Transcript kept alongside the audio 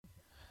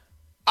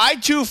I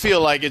too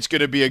feel like it's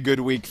going to be a good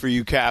week for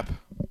you, Cap.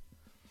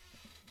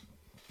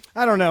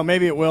 I don't know.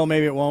 Maybe it will.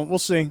 Maybe it won't. We'll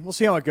see. We'll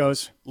see how it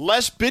goes.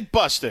 Less bit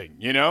busting,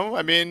 you know?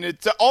 I mean,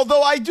 it's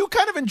although I do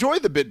kind of enjoy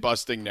the bit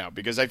busting now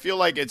because I feel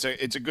like it's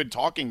a good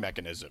talking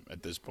mechanism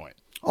at this point.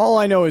 All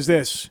I know is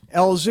this.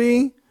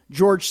 LZ,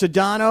 George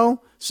Sedano,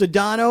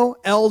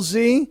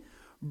 LZ,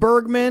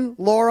 Bergman,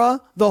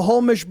 Laura, the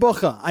whole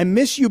mishbucha. I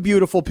miss you,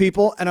 beautiful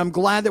people, and I'm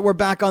glad that we're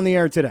back on the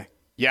air today.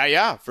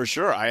 Yeah, for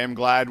sure. I am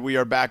glad we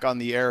are back on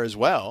the air as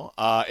well.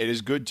 It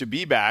is good to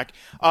be back.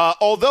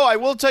 Although I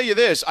will tell you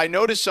this, I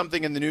noticed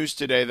something in the news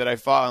today that I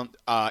found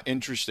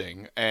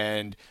interesting.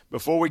 And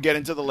before we get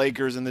into the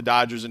Lakers and the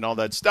Dodgers and all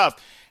that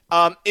stuff,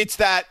 it's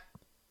that,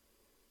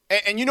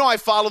 and you know I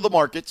follow the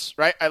markets,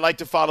 right? I like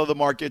to follow the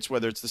markets,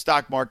 whether it's the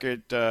stock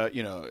market,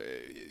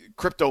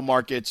 crypto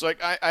markets.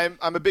 Like I'm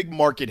a big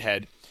market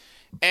head.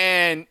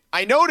 And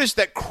I noticed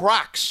that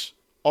Crocs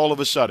all of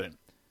a sudden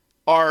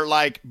are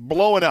like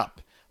blowing up.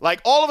 Like,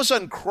 all of a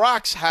sudden,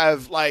 Crocs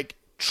have, like,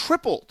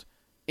 tripled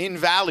in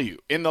value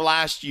in the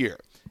last year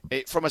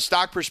from a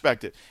stock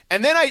perspective.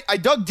 And then I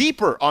dug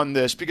deeper on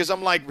this because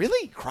I'm like,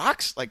 really?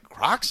 Crocs? Like,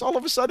 Crocs all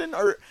of a sudden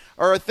are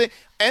a thing?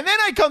 And then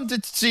I come to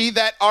see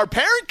that our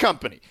parent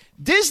company,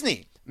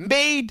 Disney,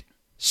 made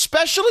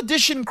special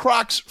edition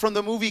Crocs from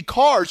the movie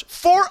Cars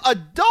for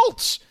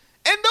adults.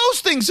 And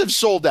those things have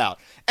sold out.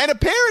 And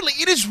apparently,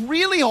 it is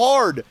really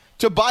hard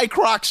to buy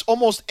Crocs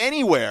almost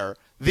anywhere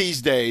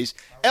these days.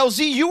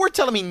 LZ, you were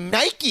telling me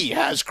Nike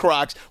has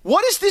Crocs.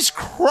 What is this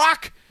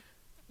Croc,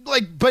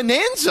 like,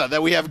 bonanza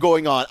that we have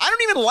going on? I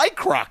don't even like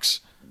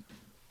Crocs.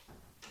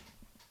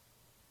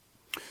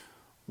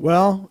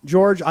 Well,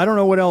 George, I don't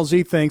know what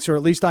LZ thinks, or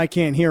at least I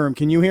can't hear him.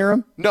 Can you hear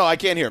him? No, I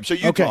can't hear him. So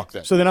you talk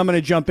then. So then I'm going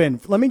to jump in.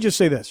 Let me just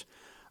say this.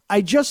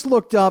 I just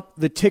looked up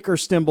the ticker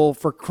symbol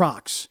for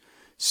Crocs,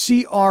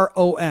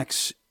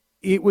 CROX.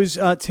 It was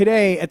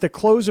today at the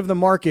close of the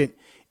market.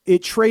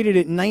 It traded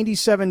at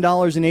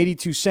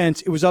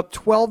 $97.82. It was up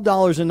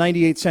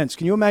 $12.98.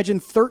 Can you imagine?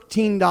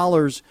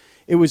 $13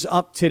 it was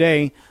up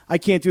today. I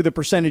can't do the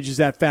percentages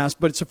that fast,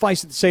 but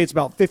suffice it to say it's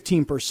about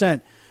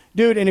 15%.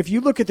 Dude, and if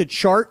you look at the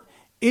chart,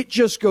 it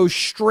just goes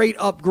straight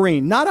up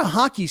green. Not a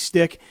hockey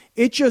stick.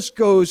 It just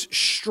goes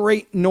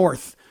straight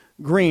north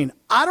green.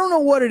 I don't know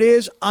what it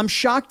is. I'm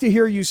shocked to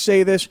hear you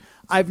say this.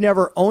 I've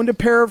never owned a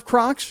pair of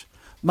Crocs.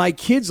 My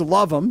kids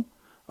love them.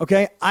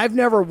 Okay? I've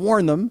never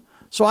worn them.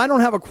 So I don't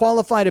have a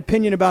qualified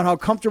opinion about how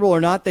comfortable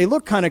or not. They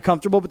look kind of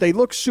comfortable, but they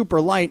look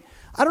super light.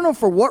 I don't know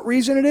for what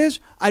reason it is.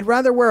 I'd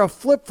rather wear a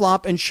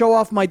flip-flop and show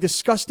off my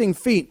disgusting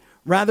feet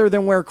rather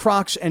than wear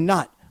Crocs and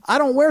not. I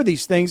don't wear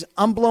these things.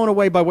 I'm blown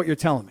away by what you're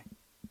telling me.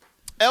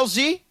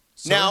 LZ,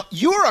 now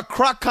you're a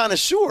Croc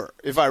connoisseur,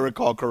 if I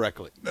recall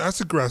correctly. That's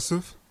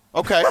aggressive.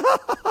 Okay.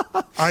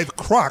 I've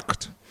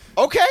crocked.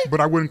 Okay. But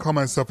I wouldn't call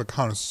myself a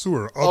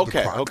connoisseur of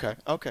the croc.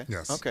 Okay.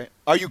 Yes. Okay.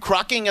 Are you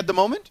crocking at the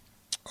moment?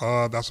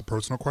 That's a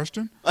personal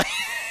question.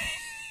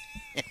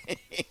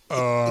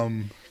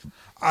 I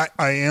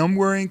am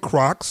wearing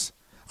Crocs.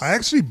 I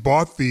actually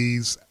bought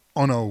these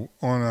on a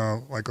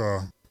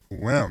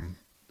whim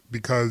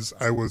because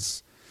I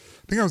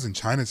think I was in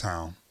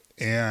Chinatown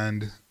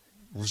and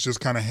was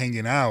just kind of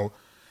hanging out,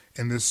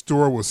 and this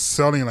store was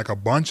selling like a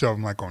bunch of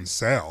them like on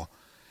sale.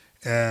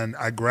 And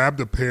I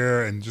grabbed a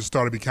pair and just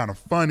thought it'd be kind of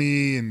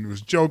funny and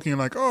was joking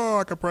like, oh,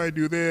 I could probably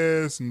do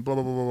this and blah,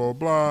 blah, blah, blah,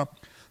 blah.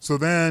 So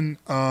then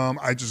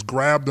I just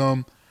grabbed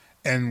them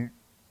and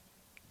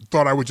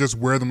thought I would just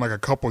wear them like a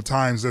couple of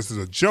times just as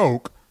a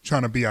joke,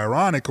 trying to be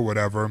ironic or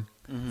whatever.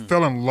 Mm-hmm.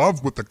 Fell in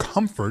love with the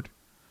comfort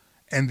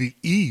and the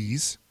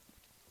ease.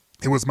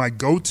 It was my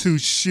go-to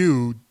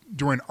shoe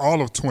during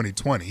all of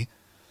 2020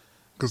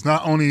 because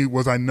not only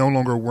was I no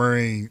longer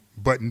wearing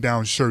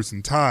button-down shirts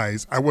and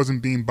ties, I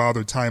wasn't being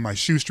bothered tying my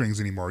shoestrings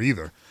anymore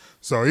either.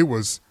 So it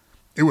was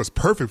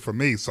perfect for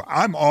me. So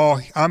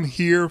I'm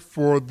here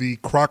for the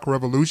Croc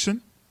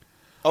revolution.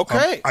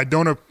 Okay. I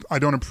don't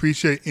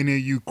appreciate any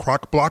of you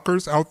Croc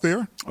blockers out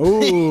there.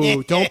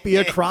 Oh, don't be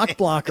a Croc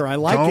blocker. I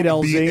like it, LZ.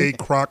 Don't be a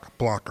Croc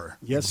blocker.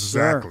 Yes,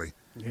 exactly.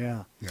 Sir.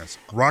 Yeah. Yes.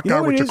 Rock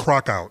out with your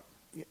Croc out.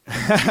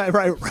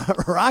 Right.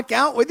 Rock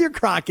out with your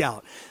Croc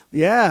out.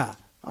 Yeah.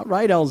 All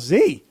right,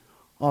 LZ.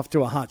 Off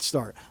to a hot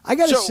start. I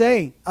got to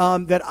say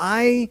that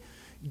I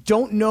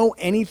don't know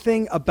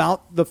anything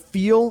about the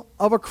feel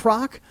of a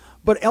Croc.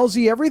 But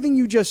LZ, everything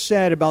you just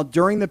said about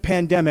during the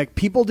pandemic,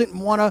 people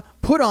didn't want to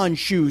put on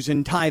shoes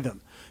and tie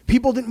them.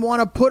 People didn't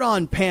want to put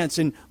on pants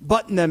and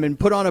button them and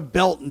put on a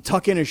belt and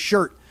tuck in a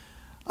shirt.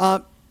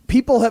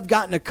 People have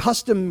gotten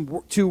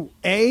accustomed to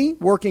A,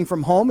 working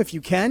from home if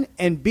you can,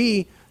 and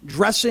B,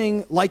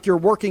 dressing like you're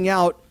working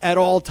out at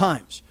all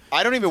times.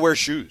 I don't even wear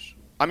shoes.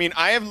 I mean,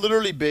 I have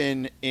literally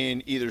been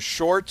in either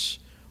shorts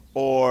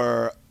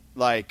or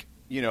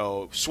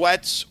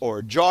sweats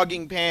or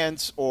jogging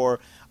pants or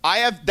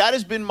that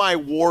has been my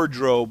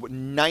wardrobe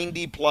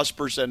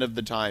 90+% of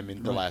the time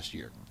in the last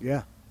year.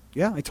 Yeah.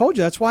 Yeah, I told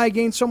you. That's why I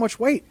gained so much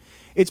weight.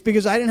 It's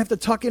because I didn't have to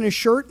tuck in a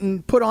shirt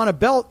and put on a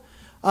belt.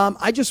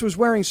 I just was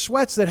wearing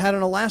sweats that had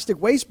an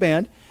elastic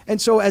waistband,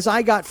 And so as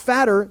I got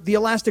fatter, the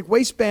elastic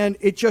waistband,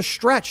 it just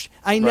stretched.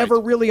 I never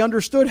really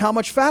understood how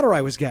much fatter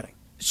I was getting.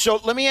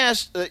 So let me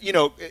ask,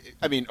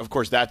 I mean, of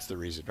course, that's the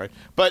reason, right?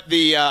 But the...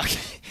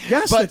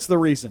 yes, that's the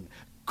reason.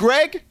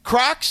 Greg,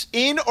 Crocs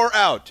in or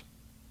out?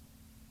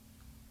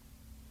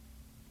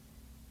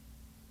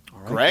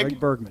 All right, Greg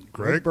Bergman.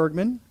 Greg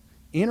Bergman.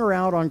 In or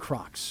out on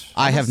Crocs?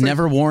 I have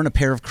never worn a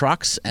pair of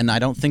Crocs, and I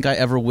don't think I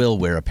ever will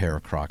wear a pair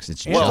of Crocs.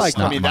 It's just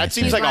not I mean, that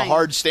seems like a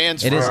hard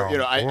stance. It is.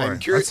 I'm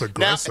curious. That's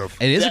aggressive.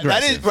 It is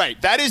aggressive. That is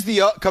right. That is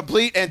the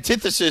complete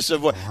antithesis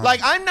of what. Like,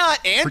 I'm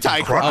not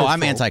anti-Croc. Oh,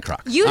 I'm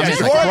anti-Croc. You're a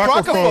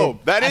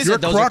crocophobe. That is you're a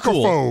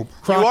crocophobe.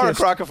 You are a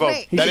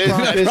crocophobe. That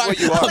is what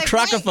you are.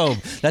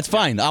 Crocophobe. That's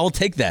fine. I will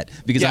take that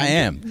because I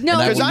am. No,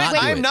 because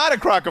I'm not a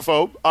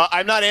crocophobe.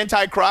 I'm not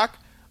anti-Croc.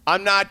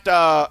 I'm not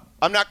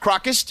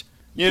crocist.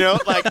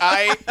 Like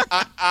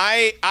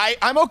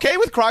I'm okay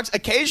with Crocs.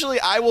 Occasionally,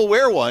 I will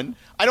wear one.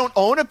 I don't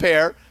own a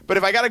pair, but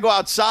if I got to go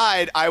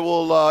outside, I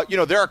will.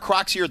 There are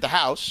Crocs here at the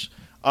house.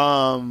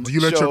 Do you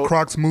let your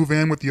Crocs move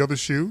in with the other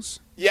shoes?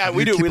 Yeah,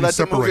 we do. We let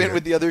them move in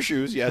with the other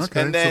shoes. Yes,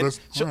 okay, and then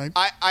right.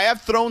 I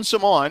have thrown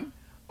some on.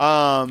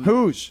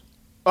 Whose?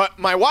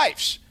 My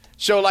wife's.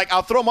 So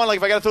I'll throw them on. Like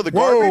if I got to throw the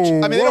garbage. I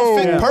mean, they don't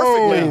fit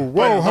perfectly.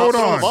 Whoa, hold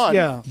on.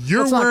 Yeah,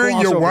 you're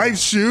wearing your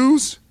wife's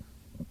shoes.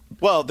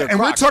 Well, they're and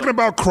Crocs. We're talking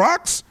about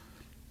Crocs,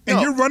 and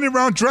you're running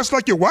around dressed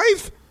like your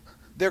wife.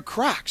 They're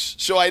Crocs,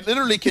 so I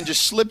literally can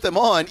just slip them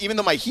on, even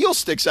though my heel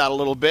sticks out a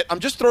little bit. I'm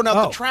just throwing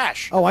out the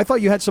trash. Oh, I thought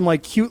you had some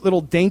cute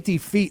little dainty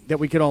feet that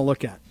we could all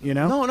look at.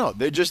 No,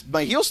 they're just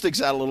my heel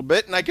sticks out a little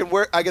bit, and I can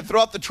throw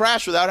out the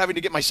trash without having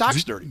to get my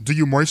socks dirty. Do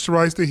you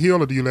moisturize the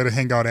heel, or do you let it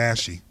hang out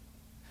ashy?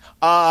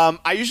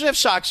 I usually have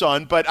socks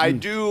on, but I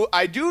do.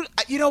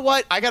 You know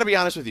what? I got to be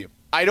honest with you.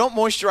 I don't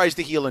moisturize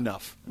the heel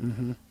enough.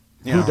 Mm-hmm.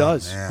 Yeah. Who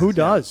does? Man. Who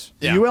does?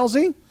 Yeah. You,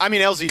 LZ? I mean,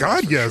 LZ.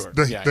 God, yes. Sure.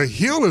 The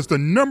heel is the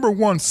number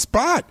one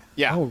spot.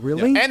 Yeah. Oh,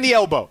 really? Yeah. And the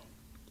elbow.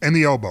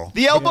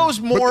 The elbow's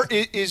more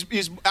is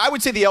I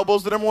would say the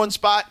elbow's the number one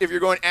spot if you're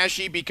going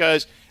ashy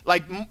because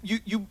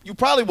you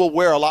probably will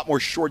wear a lot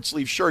more short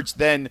sleeve shirts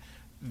than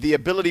the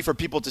ability for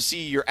people to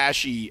see your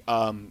ashy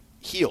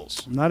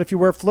heels. Not if you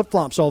wear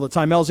flip-flops all the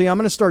time. LZ, I'm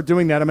going to start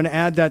doing that. I'm going to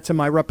add that to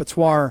my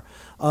repertoire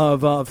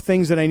of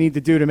things that I need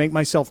to do to make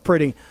myself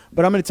pretty.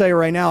 But I'm going to tell you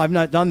right now, I've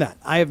not done that.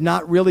 I have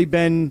not really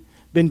been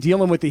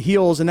dealing with the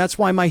heels, and that's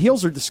why my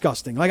heels are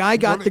disgusting. I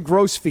got the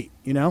gross feet,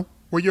 Well,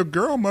 your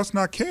girl must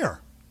not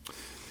care.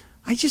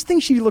 I just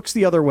think she looks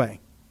the other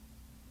way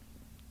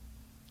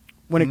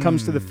when it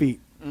comes to the feet.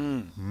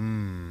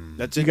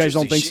 That's you guys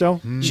don't think so?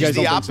 She's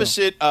the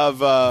opposite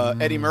of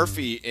Eddie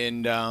Murphy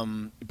in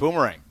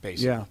Boomerang,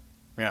 basically.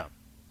 Yeah.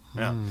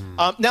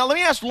 Now let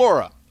me ask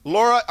Laura.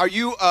 Laura, are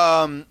you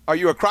a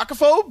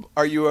crocophobe?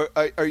 Are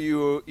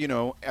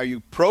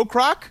you pro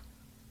Croc?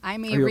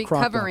 I'm a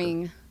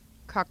recovering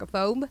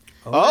crocophobe.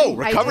 Oh,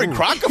 recovering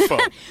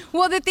crocophobe.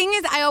 Well, the thing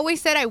is, I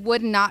always said I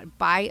would not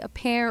buy a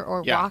pair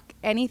or rock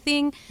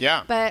anything.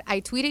 Yeah. But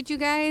I tweeted you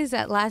guys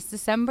that last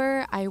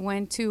December I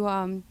went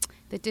to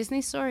the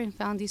Disney store and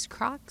found these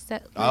Crocs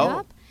that lit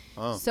up.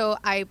 Oh. So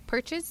I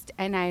purchased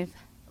and I've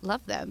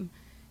loved them.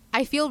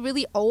 I feel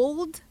really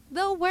old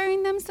though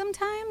wearing them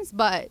sometimes,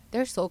 but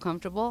they're so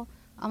comfortable.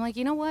 I'm like,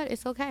 you know what?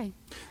 It's okay.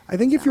 I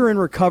think if you're in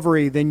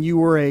recovery, then you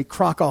were a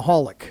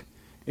crocaholic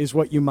is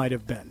what you might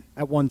have been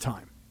at one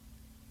time.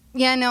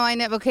 Yeah, no, I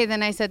never. Okay,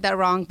 then I said that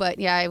wrong. But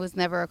yeah, I was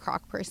never a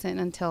Croc person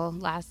until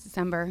last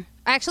December.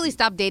 I actually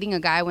stopped dating a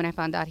guy when I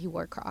found out he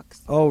wore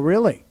Crocs. Oh,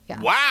 really?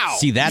 Yeah. Wow.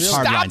 See, that's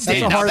hard line.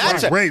 That's a hard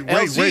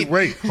line.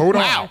 Wait. Hold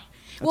on. Wow.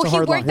 Well, he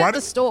worked at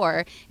the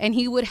store, and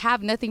he would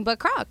have nothing but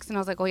Crocs. And I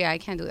was like, oh, yeah, I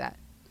can't do that.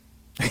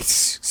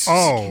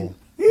 Oh,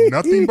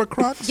 nothing but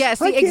Crocs? Yeah,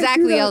 see,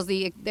 exactly,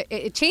 LZ.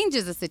 It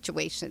changes the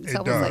situation.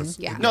 So it does.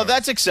 Like, yeah. No,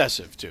 that's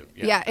excessive, too.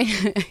 Yeah.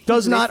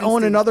 Does not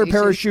own another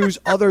pair of shoes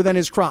other than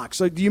his Crocs.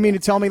 So do you mean to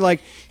tell me,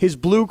 his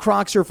blue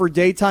Crocs are for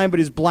daytime, but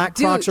his black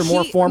Crocs are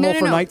more formal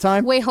for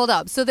nighttime? Wait, hold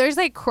up. So there's,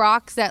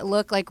 Crocs that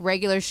look like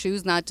regular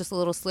shoes, not just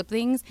little slip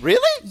things.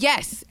 Really?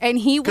 Yes. And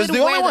he would wear because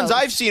the only ones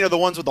I've seen are the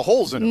ones with the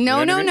holes in them.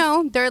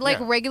 No. They're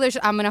regular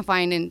shoes. I'm going to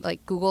find in,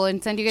 Google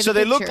and send you guys a picture.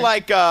 So they look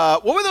like,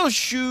 what were those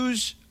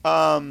shoes?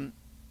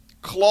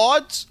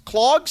 Clogs?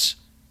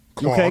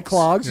 Okay,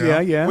 clogs.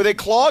 Yeah. Were they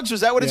clogs?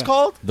 Was that what it's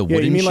called? The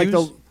wooden you mean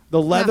shoes?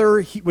 the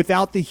leather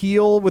without the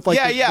heel with the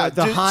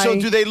high. So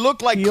do they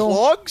look like heel?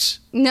 clogs?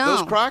 No.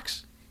 Those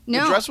Crocs?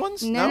 No. The dress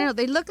ones? No.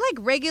 They look like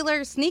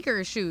regular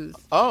sneaker shoes.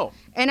 Oh.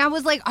 And I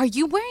was like, "Are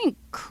you wearing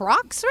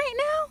Crocs right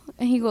now?"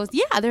 And he goes,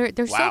 "Yeah,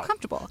 they're so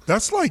comfortable."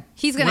 That's like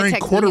he's gonna wearing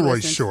text corduroy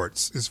me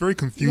shorts. It's very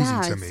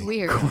confusing to me. It's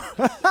weird.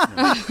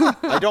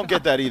 I don't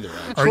get that either.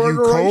 Are you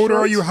cold or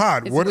are you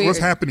hot? What's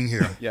happening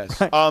here?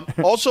 Yes.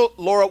 Also,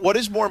 Laura, what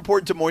is more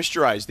important to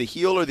moisturize, the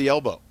heel or the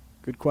elbow?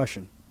 Good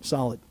question.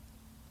 Solid.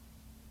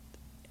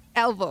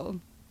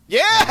 Elbow.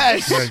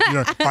 Yes.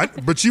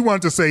 But you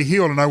wanted to say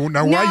heel, and why you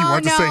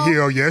wanted to say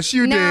heel? Yes,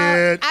 you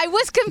did. I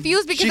was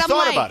confused because she I'm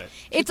thought like, about it.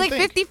 It's like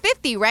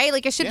 50-50, right?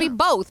 Like it should be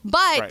both.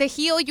 But the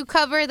heel you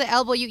cover, the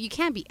elbow you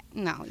can't be.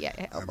 No,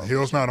 elbow. The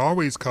heel's not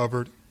always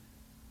covered.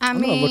 I I'm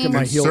gonna look at mean,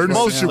 my In heels certain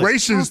right now.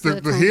 situations, Most of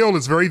the the time. heel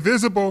is very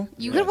visible.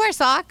 you could wear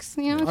socks.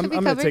 You know, it I'm could be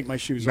going to covered. take my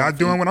shoes Not off.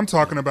 doing what I'm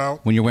talking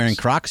about. When you're wearing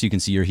Crocs, you can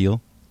see your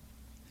heel.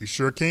 You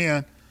sure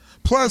can.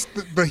 Plus,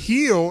 the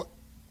heel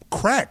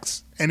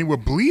cracks and it will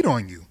bleed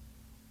on you.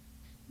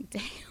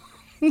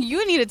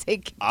 You need to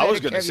take. I was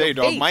going gonna to say,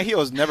 dog, my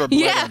heels never bled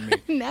Yeah, on me.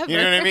 never. You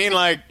know what I mean?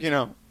 Like,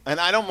 and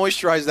I don't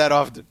moisturize that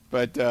often.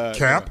 But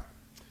Cap,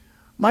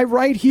 My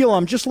right heel,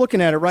 I'm just looking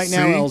at it right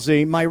now, See?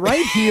 LZ. My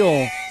right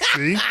heel,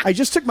 see? I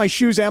just took my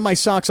shoes and my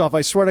socks off.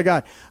 I swear to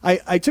God.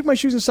 I took my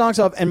shoes and socks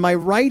off, and my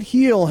right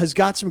heel has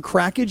got some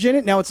crackage in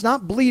it. Now, it's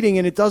not bleeding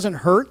and it doesn't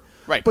hurt.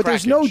 Right, But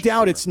there's no crackage,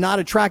 doubt sure. it's not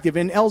attractive.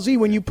 And LZ,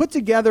 when you put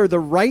together the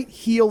right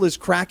heel is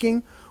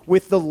cracking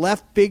with the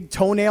left big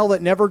toenail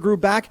that never grew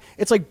back,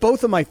 it's like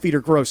both of my feet are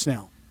gross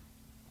now.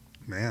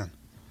 Man,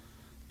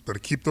 better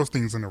keep those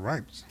things in the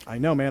ripes. I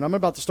know, man. I'm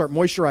about to start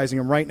moisturizing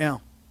them right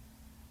now.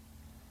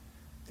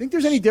 Think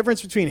there's any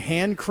difference between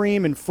hand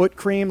cream and foot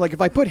cream? Like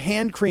if I put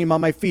hand cream on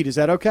my feet, is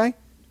that okay?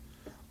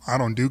 I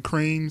don't do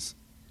creams.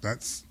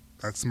 That's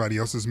somebody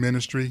else's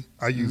ministry.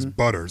 I use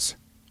butters.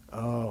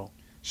 Oh.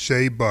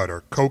 Shea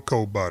butter,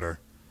 cocoa butter,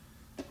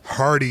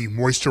 hearty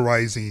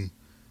moisturizing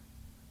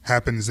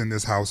happens in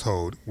this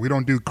household. We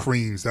don't do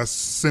creams. That's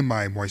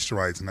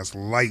semi-moisturizing. That's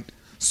light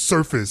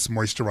surface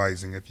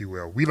moisturizing, if you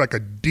will. We like a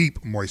deep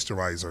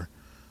moisturizer,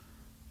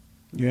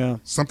 Yeah.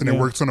 something that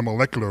works on a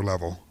molecular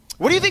level.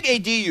 what do you think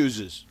AD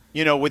uses?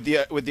 With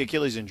the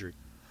Achilles injury.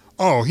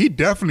 Oh, he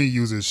definitely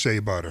uses shea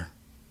butter.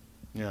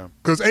 Yeah.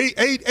 Because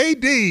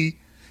AD,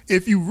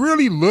 if you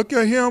really look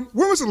at him,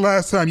 when was the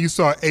last time you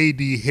saw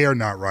AD hair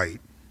not right?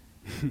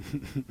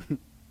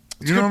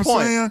 You know what I'm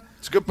point. saying?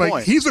 It's a good Like,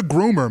 point. he's a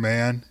groomer,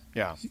 man.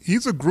 Yeah.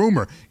 He's a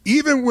groomer.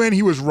 Even when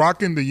he was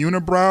rocking the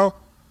unibrow,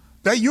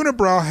 that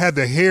unibrow had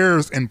the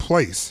hairs in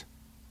place.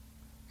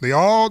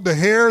 The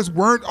hairs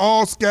weren't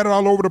all scattered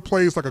all over the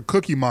place like a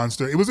cookie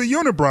monster. It was a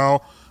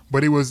unibrow,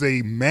 but it was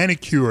a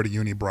manicured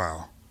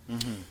unibrow.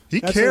 Mm-hmm. He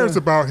That's cares a-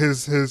 about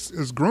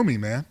his grooming,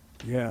 man.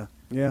 Yeah.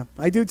 Yeah.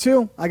 I do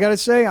too. I got to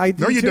say, I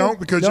do No, you too. don't,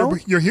 because No?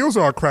 your heels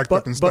are all cracked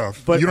up and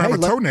stuff. But you don't hey,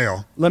 have a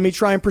toenail. Let me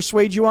try and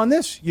persuade you on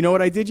this. You know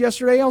what I did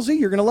yesterday, LZ?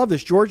 You're going to love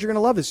this. George, you're going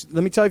to love this.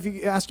 Let me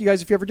ask you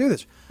guys if you ever do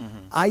this.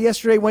 I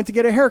yesterday went to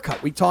get a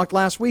haircut. We talked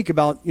last week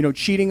about,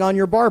 cheating on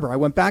your barber. I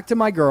went back to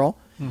my girl,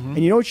 and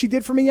you know what she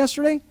did for me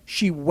yesterday?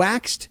 She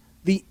waxed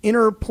the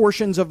inner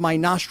portions of my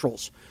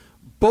nostrils.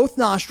 Both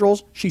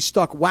nostrils. She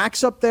stuck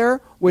wax up there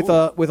with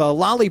a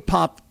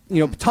lollipop,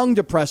 tongue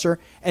depressor,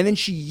 and then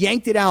she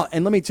yanked it out.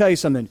 And let me tell you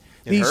something.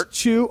 It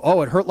hurt?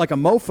 It hurt like a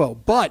mofo.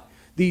 But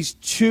these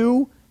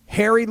two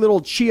hairy little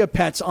chia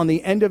pets on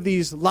the end of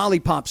these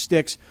lollipop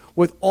sticks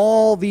with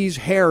all these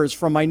hairs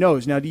from my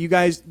nose. Now, do you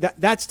guys,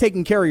 that's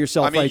taking care of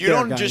yourself I mean, right you there,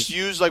 don't guys. just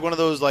use like one of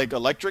those like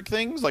electric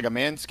things, like a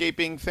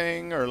manscaping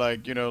thing, or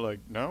like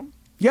no.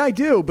 Yeah, I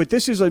do, but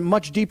this is a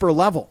much deeper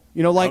level.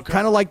 Okay.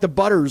 Kind of like the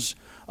butters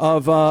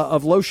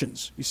of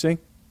lotions, you see?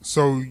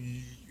 So,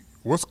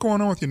 what's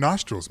going on with your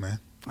nostrils, man?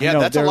 Yeah, know,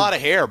 that's a they're- lot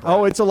of hair, bro.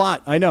 Oh, it's a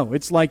lot. I know.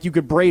 It's like you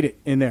could braid it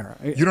in there.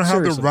 You don't have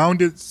the Seriously.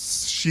 rounded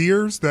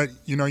shears that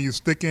you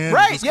stick in.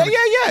 Right? Just Yeah, kinda-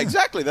 yeah, yeah.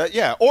 Exactly. That.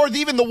 Yeah. Or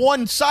even the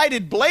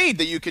one-sided blade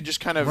that you could just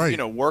kind of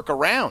Right. work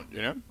around.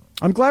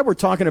 I'm glad we're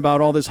talking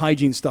about all this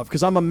hygiene stuff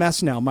because I'm a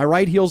mess now. My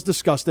right heel's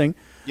disgusting.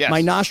 Yes.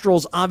 My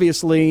nostrils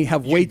obviously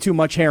have way too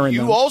much hair in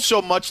them. You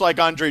also, much like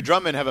Andre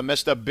Drummond, have a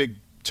messed up big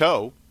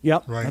toe.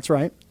 Yep, Right. that's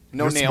right.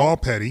 No You're nail. small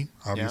petty,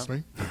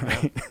 obviously.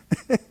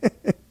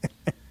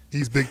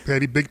 He's big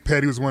petty. Big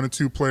petty was one of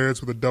two players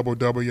with a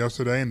double-double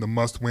yesterday and the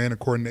must-win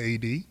according to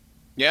AD.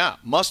 Yeah,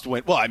 must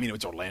win. Well, I mean,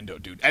 it's Orlando,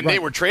 dude. And they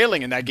were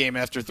trailing in that game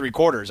after 3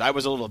 quarters. I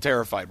was a little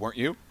terrified, weren't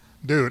you?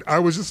 Dude, I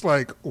was just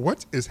like,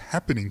 what is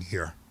happening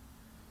here?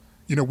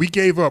 We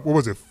gave up,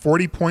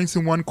 40 points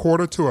in one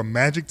quarter to a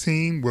Magic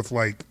team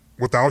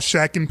without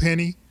Shaq and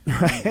Penny.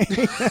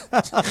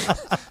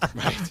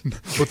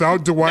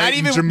 Without Dwight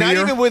and Jameer. Not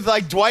even with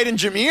like Dwight and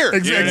Jameer. You know what I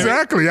mean?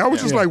 Exactly. I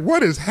was just like,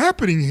 what is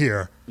happening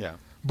here? Yeah.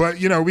 But,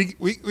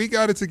 we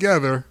got it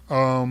together,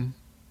 in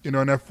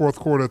that fourth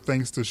quarter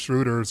thanks to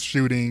Schroeder's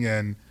shooting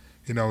and,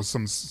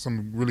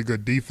 some really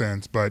good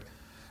defense. But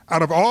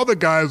out of all the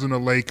guys on the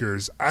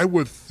Lakers, I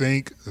would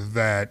think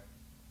that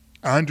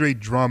Andre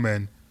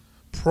Drummond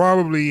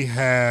probably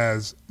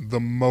has the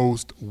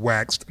most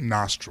waxed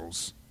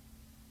nostrils.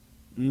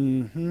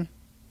 Mm-hmm.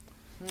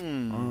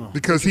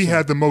 Because he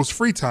had the most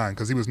free time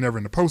because he was never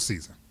in the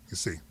postseason, you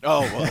see.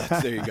 Oh,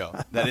 well, there you go.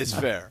 That is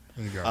fair.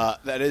 There you go.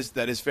 That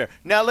is fair.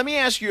 Now, let me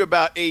ask you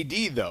about AD,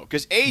 though,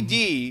 because AD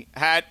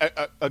had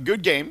a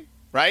good game,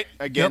 right,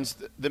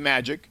 against the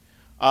Magic.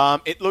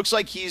 It looks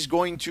like he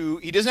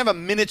doesn't have a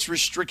minutes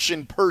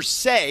restriction per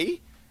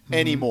se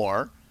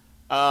anymore.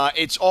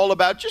 It's all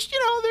about just,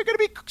 they're going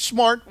to be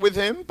smart with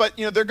him, but,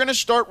 they're going to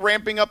start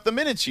ramping up the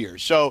minutes here.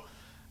 So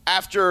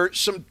after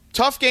some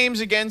tough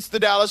games against the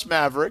Dallas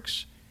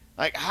Mavericks,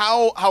 like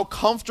how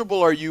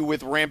comfortable are you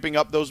with ramping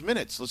up those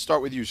minutes? Let's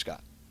start with you,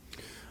 Scott.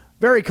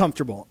 Very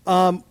comfortable.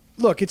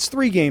 Look, it's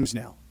 3 games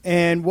now.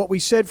 And what we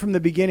said from the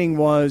beginning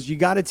was you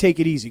got to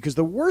take it easy, because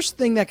the worst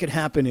thing that could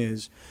happen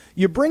is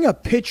you bring a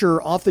pitcher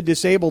off the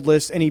disabled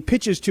list and he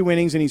pitches 2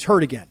 innings and he's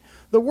hurt again.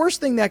 The worst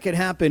thing that could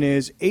happen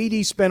is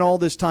AD spent all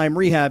this time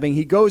rehabbing.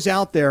 He goes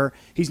out there.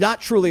 He's not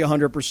truly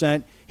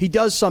 100%. He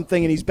does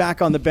something, and he's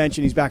back on the bench,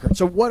 and he's back hurt.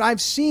 So what I've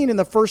seen in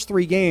the first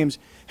 3 games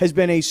has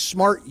been a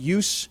smart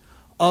use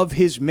of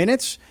his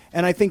minutes,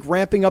 and I think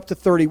ramping up to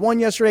 31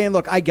 yesterday. And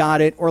look, I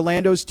got it.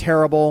 Orlando's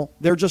terrible.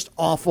 They're just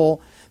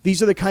awful.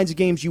 These are the kinds of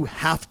games you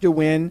have to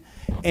win,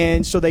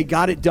 and so they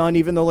got it done,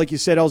 even though, like you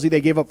said, LZ,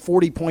 they gave up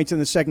 40 points in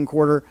the second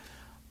quarter.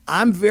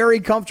 I'm very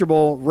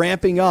comfortable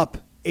ramping up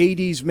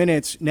AD's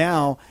minutes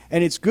now,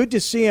 and it's good to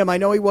see him. I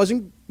know he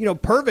wasn't,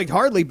 perfect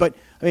hardly, but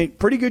I mean,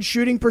 pretty good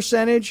shooting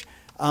percentage,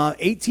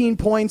 18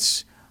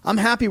 points. I'm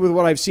happy with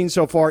what I've seen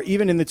so far,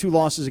 even in the 2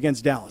 losses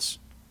against Dallas.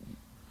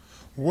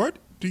 What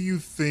do you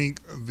think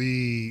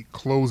the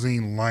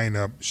closing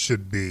lineup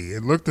should be?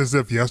 It looked as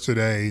if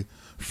yesterday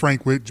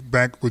Frank went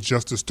back with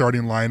just the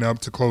starting lineup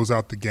to close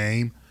out the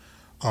game.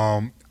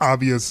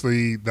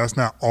 Obviously, that's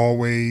not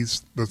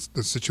always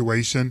the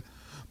situation,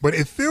 but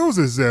it feels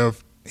as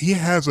if he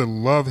has a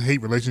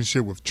love-hate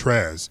relationship with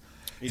Trez.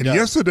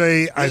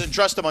 Yesterday, he doesn't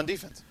trust him on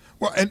defense.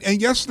 Well,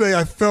 and yesterday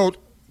I felt,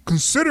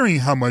 considering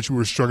how much we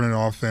were struggling in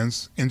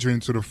offense entering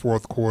into the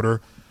fourth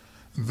quarter,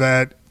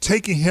 that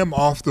taking him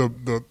off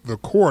the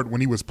court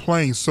when he was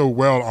playing so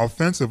well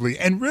offensively,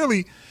 and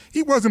really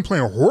he wasn't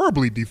playing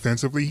horribly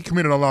defensively. He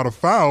committed a lot of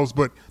fouls,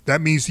 but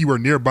that means you were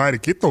nearby to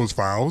get those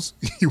fouls.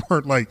 You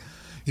weren't like,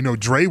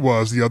 Dre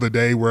was the other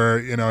day where,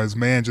 his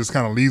man just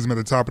kind of leaves him at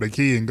the top of the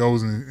key and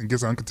goes and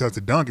gets an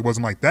uncontested dunk. It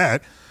wasn't like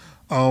that.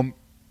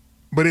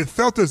 But it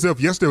felt as if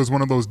yesterday was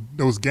one of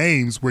those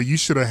games where you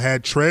should have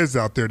had Trez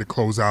out there to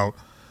close out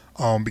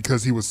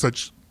because he was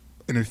such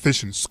an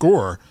efficient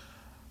scorer.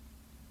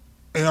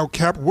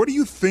 Cap, what do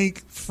you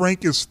think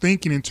Frank is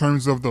thinking in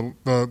terms of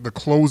the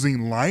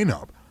closing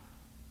lineup?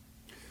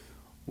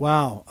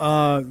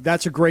 Wow,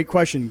 that's a great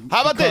question.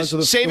 How about this?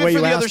 Save it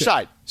for the other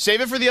side.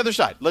 Save it for the other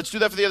side. Let's do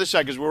that for the other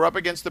side because we're up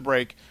against the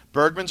break.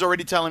 Bergman's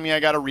already telling me I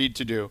got a read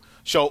to do.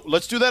 So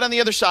let's do that on the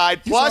other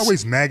side. He's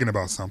always nagging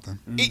about something.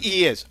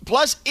 He is.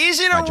 Plus, is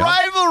it a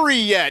rivalry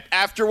yet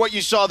after what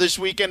you saw this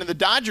weekend? And the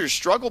Dodgers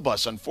struggle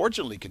bus,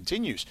 unfortunately,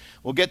 continues.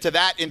 We'll get to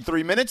that in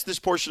 3 minutes. This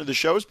portion of the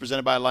show is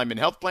presented by Alignment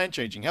Health Plan,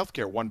 changing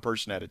healthcare one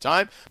person at a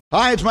time.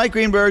 Hi, it's Mike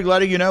Greenberg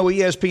letting you know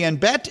ESPN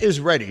Bet is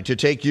ready to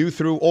take you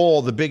through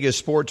all the biggest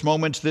sports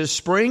moments this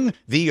spring.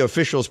 The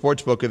official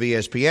sportsbook of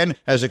ESPN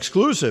has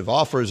exclusive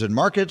offers and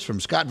markets from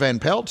Scott Van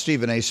Pelt,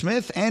 Stephen A.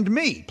 Smith, and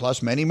me,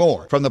 plus many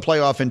more. From the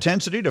playoff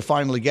intensity to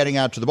finally getting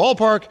out to the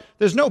ballpark,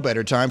 there's no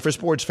better time for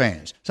sports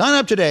fans. Sign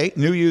up today.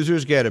 New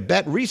users get a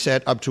bet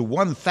reset up to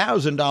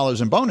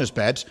 $1,000 in bonus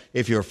bets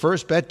if your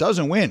first bet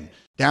doesn't win.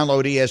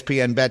 Download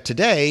ESPN Bet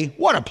today.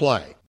 What a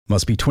play.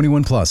 Must be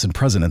 21 plus and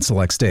present in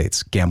select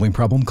states. Gambling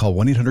problem? Call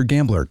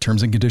 1-800-GAMBLER.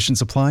 Terms and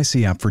conditions apply.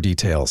 See app for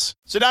details.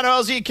 Sedano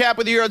LZ Cap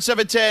with you here on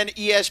 710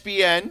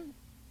 ESPN.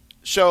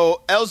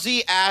 So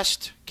LZ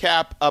asked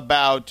Cap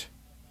about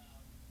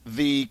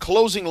the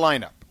closing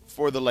lineup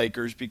for the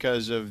Lakers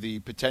because of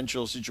the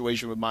potential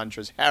situation with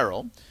Montrezl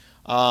Harrell.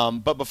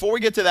 But before we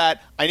get to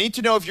that, I need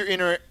to know if you're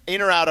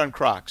in or out on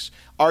Crocs.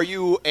 Are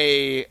you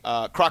a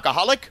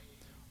Crocaholic?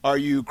 Are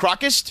you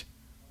Crocist?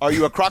 Are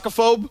you a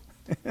Crocophobe?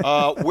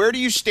 Where do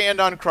you stand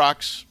on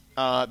Crocs?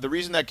 The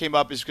reason that came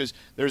up is because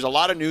there's a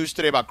lot of news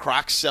today about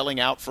Crocs selling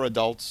out for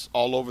adults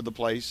all over the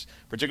place,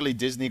 particularly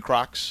Disney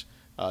Crocs.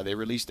 They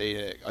released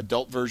a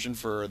adult version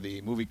for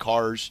the movie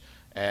Cars,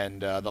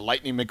 and the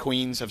Lightning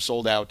McQueens have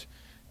sold out.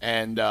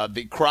 And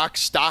the Croc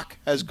stock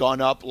has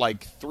gone up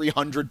like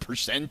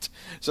 300%,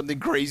 something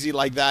crazy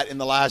like that in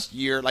the last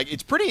year. Like,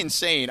 it's pretty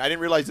insane. I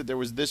didn't realize that there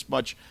was this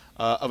much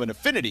of an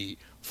affinity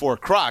for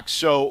Crocs.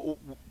 So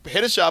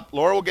hit us up.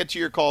 Laura will get to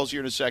your calls here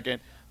in a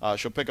second.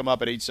 She'll pick them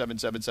up at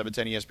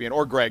 877-710-ESPN,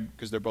 or Greg,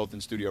 because they're both in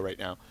studio right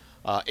now.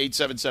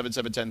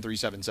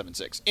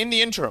 877-710-3776. In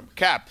the interim,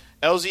 Cap,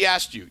 LZ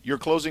asked you your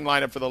closing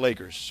lineup for the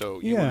Lakers,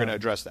 so you were going to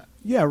address that.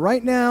 Yeah,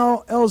 right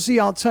now,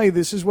 LZ, I'll tell you,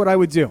 this is what I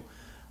would do.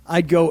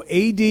 I'd go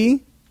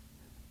AD,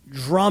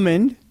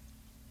 Drummond,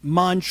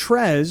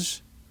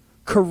 Montrez,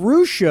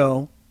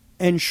 Caruso,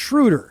 and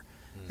Schroeder.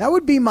 That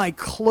would be my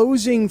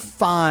closing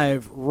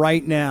 5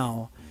 right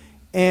now.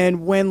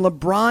 And when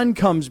LeBron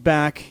comes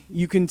back,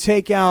 you can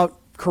take out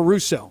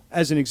Caruso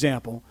as an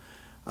example.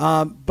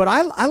 But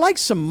I like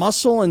some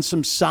muscle and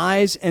some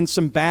size and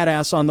some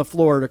badass on the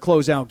floor to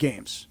close out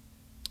games.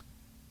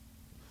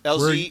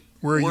 LZ,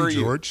 where are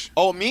you, George?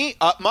 Oh, me?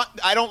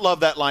 I don't love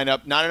that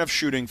lineup. Not enough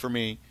shooting for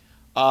me.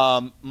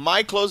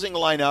 My closing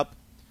lineup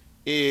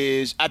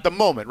is, at the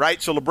moment,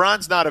 right? So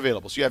LeBron's not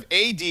available. So you have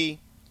AD.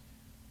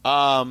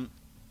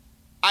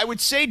 I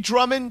would say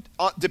Drummond,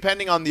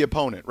 depending on the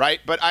opponent, right?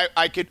 But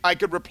I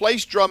could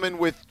replace Drummond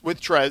with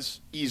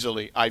Trez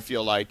easily, I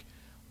feel like,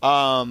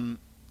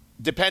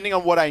 depending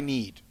on what I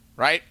need,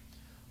 right?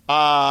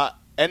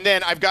 And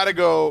then I've got to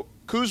go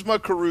Kuzma,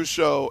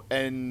 Caruso,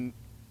 and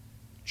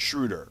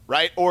Schroeder,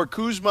 right? Or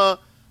Kuzma,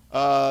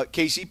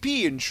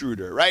 KCP and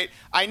Schroeder, right?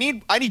 I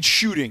need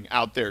shooting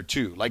out there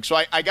too. Like, so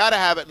I got to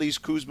have at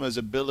least Kuzma's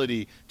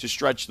ability to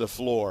stretch the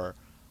floor.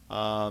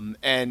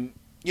 And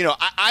you know,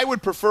 I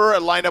would prefer a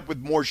lineup with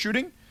more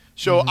shooting.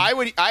 So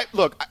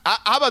look.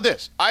 How about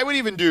this? I would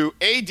even do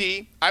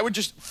AD. I would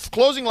just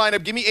closing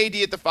lineup. Give me AD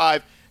at the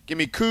 5. Give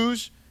me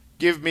Kuz.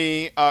 Give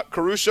me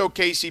Caruso,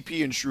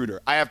 KCP, and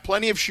Schroeder. I have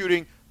plenty of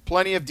shooting,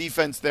 plenty of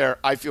defense there.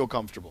 I feel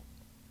comfortable.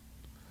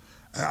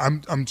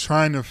 I'm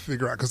trying to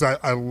figure out because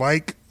I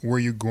like where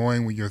you're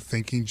going with your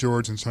thinking,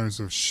 George, in terms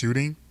of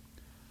shooting.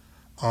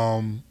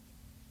 What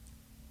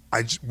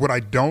I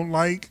don't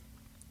like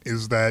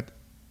is that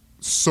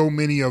so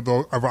many of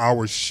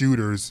our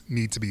shooters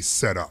need to be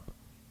set up,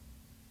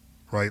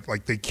 right?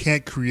 Like they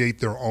can't create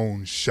their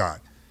own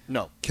shot.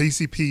 No.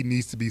 KCP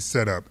needs to be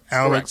set up.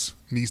 Alex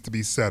needs to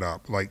be set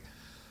up.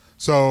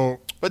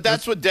 But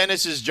that's what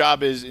Dennis's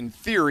job is in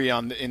theory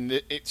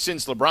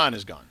since LeBron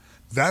is gone.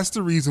 That's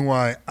the reason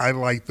why I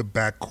like the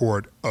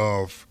backcourt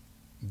of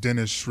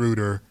Dennis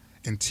Schroeder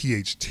and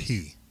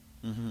THT.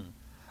 Mm-hmm.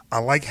 I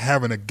like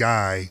having a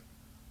guy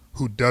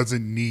who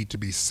doesn't need to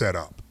be set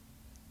up.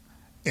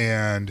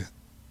 And,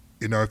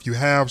 you know, if you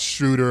have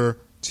Schroeder,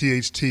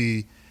 THT,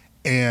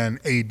 and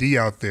AD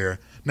out there,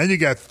 now you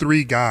got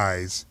 3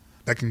 guys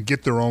that can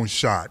get their own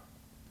shot.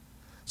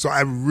 So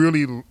I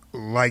really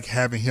like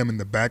having him in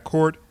the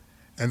backcourt.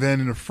 And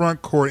then in the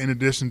front court, in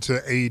addition to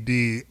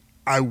AD,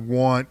 I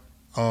want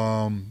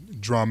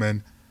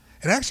Drummond.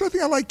 And actually, I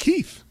think I like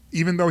Keith,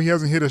 even though he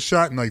hasn't hit a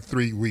shot in like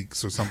 3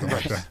 weeks or something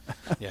like that.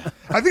 Yeah.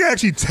 I think I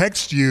actually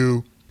text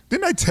you.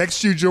 Didn't I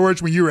text you,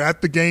 George, when you were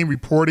at the game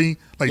reporting,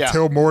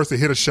 tell Morris to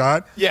hit a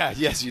shot? Yeah,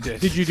 yes, you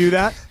did. Did you do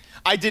that?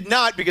 I did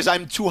not because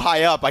I'm too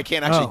high up. I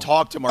can't actually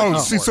talk to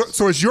Marcus Morris.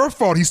 So it's your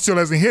fault he still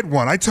hasn't hit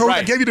one. I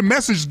gave you the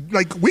message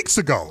like weeks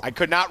ago. I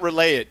could not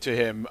relay it to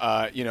him,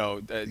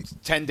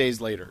 10 days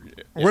later.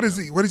 What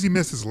does he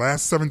miss? His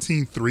last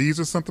 17 threes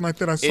or something like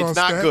that? I saw it's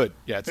not good.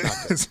 Yeah, it's not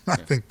good. It's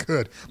not been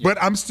good. Yeah. But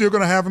I'm still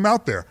going to have him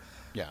out there.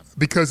 Yeah.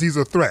 Because he's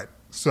a threat.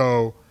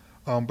 So,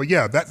 but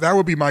yeah, that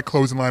would be my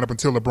closing lineup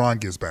until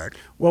LeBron gets back.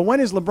 Well, when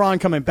is LeBron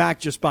coming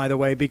back, just by the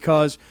way?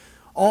 Because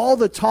all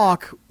the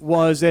talk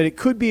was that it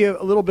could be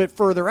a little bit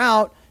further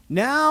out.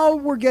 Now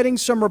we're getting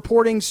some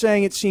reporting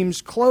saying it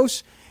seems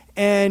close.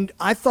 And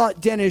I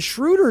thought Dennis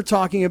Schroeder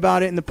talking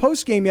about it in the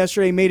postgame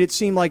yesterday made it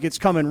seem like it's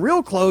coming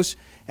real close.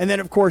 And then,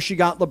 of course, you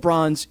got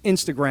LeBron's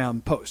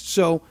Instagram post.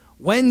 So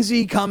when's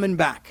he coming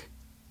back?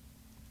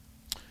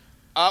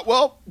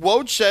 Well,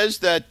 Woj says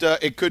that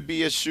it could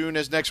be as soon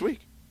as next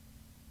week.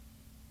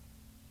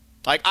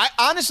 Like, I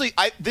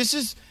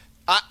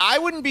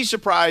wouldn't be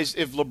surprised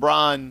if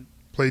LeBron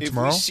played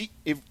tomorrow.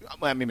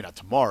 Maybe not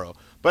tomorrow,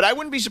 but I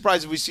wouldn't be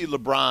surprised if we see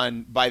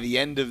LeBron by the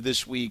end of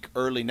this week,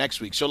 early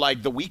next week. So,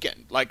 like the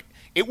weekend, like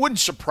it wouldn't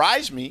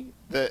surprise me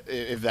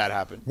if that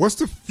happened. What's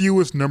the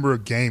fewest number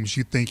of games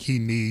you think he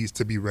needs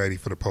to be ready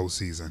for the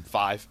postseason?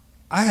 5.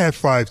 I had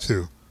 5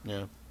 too.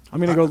 Yeah, I'm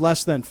going to go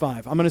less than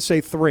 5. I'm going to say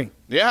 3.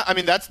 Yeah, I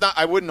mean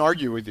I wouldn't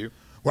argue with you.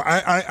 Well,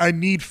 I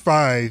need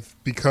 5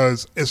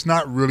 because it's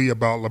not really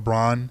about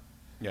LeBron.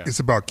 Yeah. It's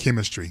about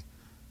chemistry.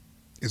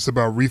 It's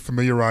about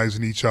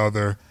refamiliarizing each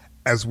other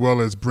as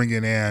well as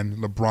bringing in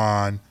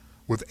LeBron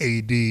with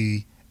AD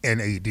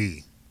and AD,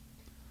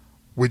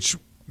 which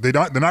they're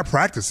not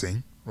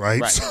practicing,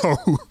 right?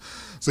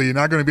 So you're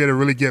not going to be able to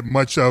really get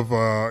much of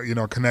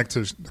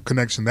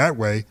connection that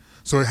way.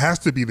 So it has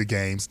to be the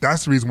games.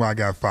 That's the reason why I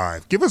got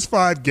 5. Give us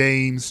 5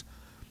 games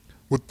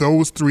with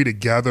those 3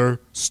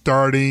 together,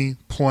 starting,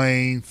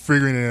 playing,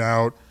 figuring it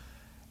out.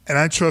 And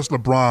I trust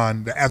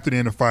LeBron that after the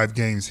end of 5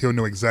 games, he'll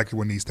know exactly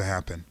what needs to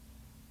happen.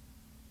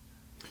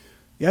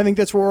 Yeah, I think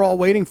that's what we're all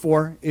waiting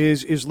for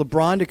is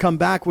LeBron to come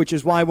back, which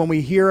is why when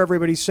we hear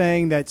everybody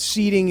saying that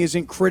seeding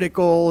isn't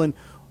critical and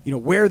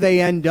where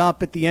they end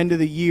up at the end of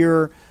the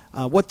year,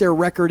 what their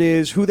record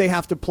is, who they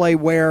have to play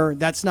where,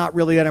 that's not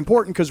really that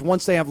important because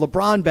once they have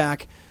LeBron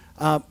back,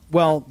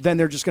 then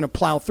they're just going to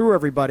plow through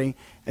everybody.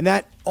 And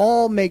that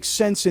all makes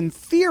sense in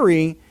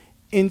theory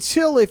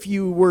until if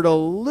you were to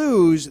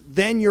lose,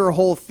 then your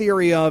whole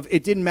theory of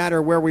it didn't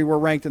matter where we were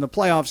ranked in the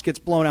playoffs gets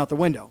blown out the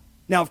window.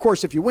 Now, of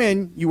course, if you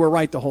win, you were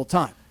right the whole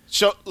time.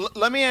 So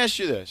let me ask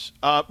you this.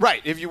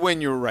 Right, if you win,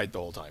 you were right the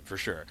whole time, for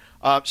sure.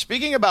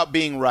 Speaking about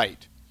being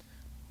right,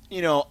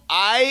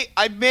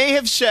 I may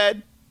have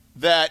said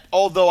that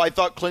although I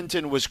thought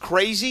Clinton was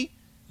crazy,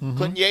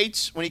 Clinton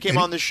Yates, when he came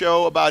on the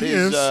show about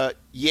his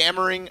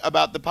yammering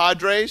about the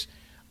Padres,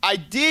 I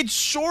did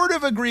sort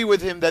of agree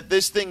with him that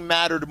this thing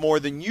mattered more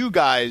than you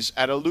guys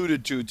had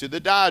alluded to the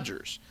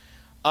Dodgers.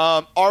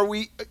 Where are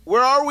we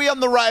on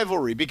the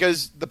rivalry?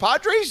 Because the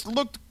Padres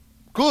looked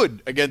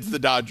good against the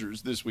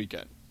Dodgers this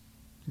weekend.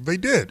 They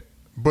did,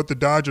 but the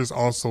Dodgers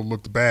also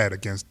looked bad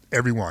against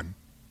everyone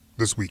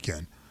this week.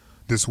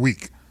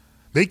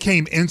 They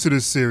came into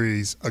this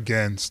series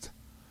against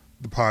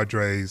the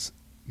Padres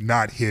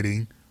not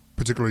hitting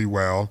particularly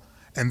well,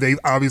 and they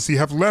obviously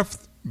have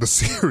left the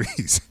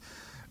series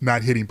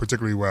not hitting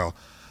particularly well.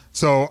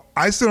 So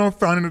I still don't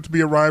find it to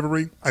be a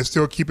rivalry. I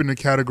still keep it in the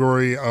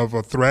category of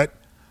a threat.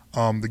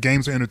 The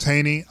games are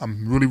entertaining.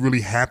 I'm really,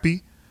 really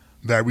happy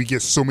that we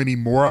get so many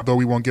more, although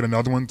we won't get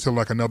another one until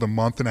like another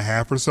month and a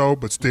half or so.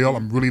 But still,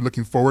 I'm really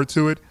looking forward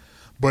to it.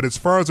 But as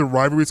far as the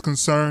rivalry is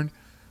concerned,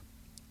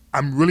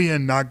 I'm really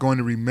not going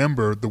to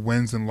remember the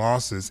wins and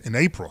losses in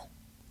April.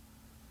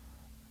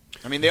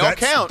 I mean, they all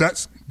count.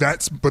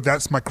 But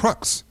that's my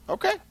crux.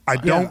 Okay. I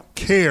don't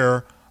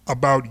care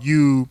about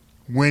you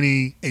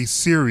winning a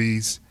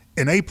series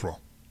in April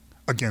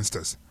against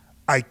us.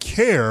 I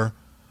care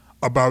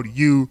about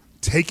you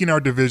taking our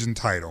division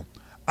title.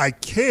 I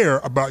care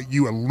about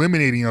you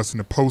eliminating us in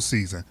the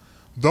postseason.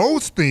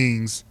 Those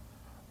things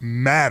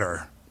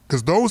matter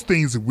because those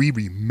things we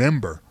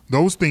remember.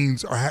 Those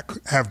things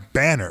have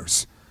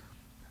banners.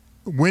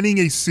 Winning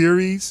a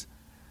series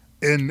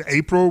in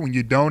April when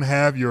you don't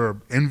have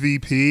your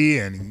MVP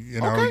and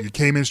you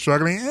came in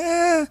struggling.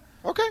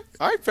 Okay,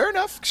 all right, fair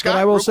enough. Scott, but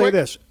I will say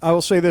this. I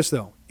will say this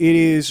though. It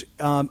is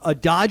a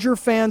Dodger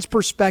fan's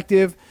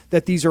perspective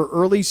that these are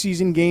early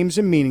season games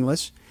and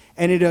meaningless,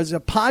 and it is a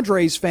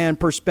Padres fan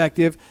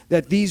perspective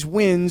that these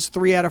wins,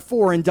 3 out of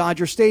 4 in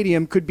Dodger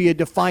Stadium, could be a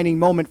defining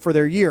moment for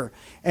their year.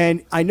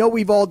 And I know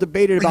we've all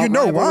debated about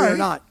why or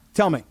not.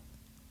 Tell me.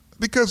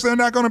 Because they're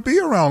not going to be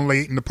around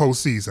late in the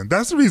postseason.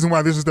 That's the reason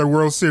why this is their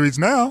World Series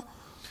now.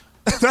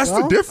 That's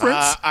the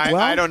difference.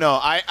 I don't know.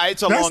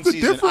 It's a long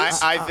season.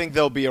 Difference. I think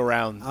they'll be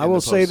around. I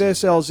will say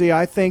this, LZ.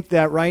 I think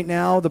that right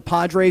now the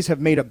Padres have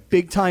made a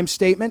big-time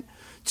statement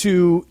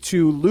to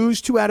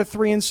lose 2 out of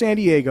 3 in San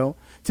Diego,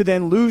 to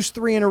then lose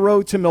 3 in a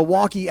row to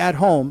Milwaukee at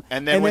home,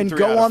 and then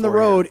go on the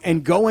road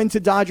and go into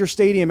Dodger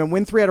Stadium and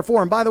win 3 out of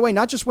 4. And by the way,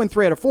 not just win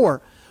 3 out of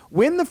 4,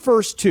 win the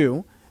first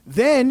 2.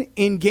 Then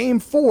in Game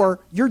 4,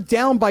 you're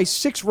down by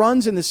 6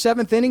 runs in the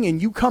 7th inning, and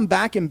you come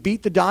back and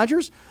beat the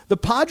Dodgers. The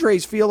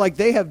Padres feel like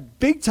they have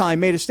big time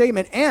made a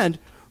statement. And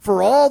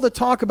for all the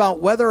talk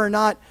about whether or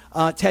not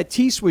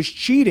Tatis was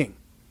cheating,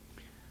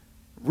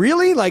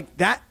 really, like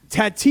that,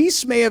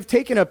 Tatis may have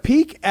taken a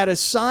peek at a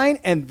sign,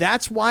 and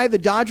that's why the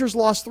Dodgers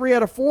lost 3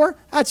 out of 4.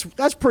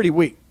 That's pretty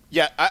weak.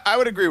 Yeah, I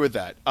would agree with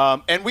that.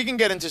 And we can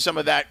get into some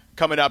of that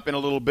coming up in a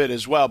little bit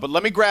as well. But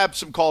let me grab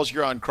some calls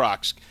here on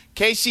Crocs.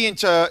 Casey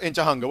into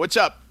Hunga. What's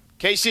up,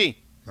 Casey?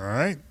 All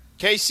right.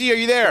 Casey, are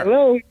you there?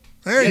 Hello.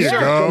 There you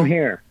go. I'm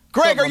here.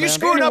 Greg, are you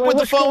screwing up with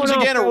the phones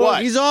again or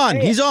what? He's on.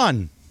 He's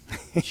on.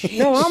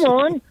 No, I'm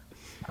on.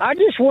 I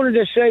just wanted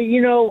to say,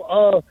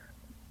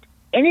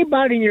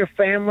 anybody in your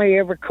family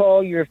ever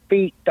call your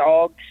feet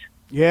dogs?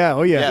 Yeah,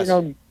 oh yeah.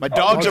 Yes. My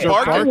dogs are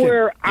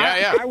barking.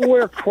 I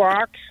wear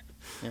Crocs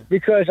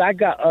because I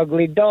got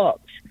ugly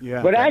dogs.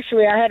 Yeah. But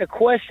actually, I had a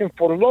question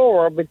for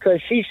Laura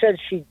because she said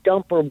she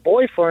dumped her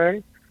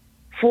boyfriend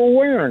for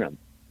wearing them.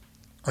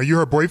 Are you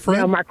her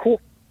boyfriend?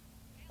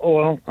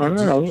 Well, I don't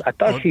know.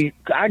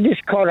 I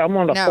just caught her. I'm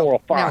on the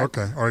 405. No.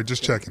 Okay. All right.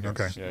 Just checking.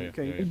 Okay.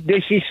 Okay.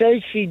 Did she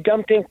say she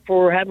dumped him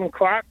for having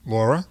Crocs?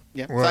 Laura?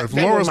 Yeah. Well, if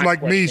Laura's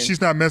like me, she's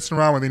not messing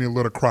around with any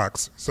little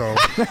Crocs. So.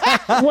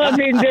 Well,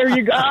 then there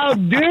you go. Oh,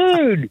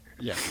 dude.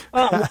 Yeah.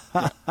 All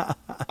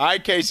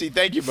right, Casey.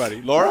 Thank you,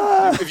 buddy.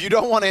 Laura, if you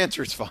don't want to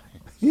answer, it's fine.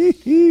 I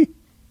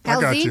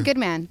got you. LZ, good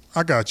man.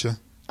 I got you.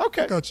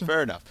 Okay. Gotcha.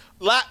 Fair enough.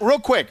 Real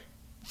quick,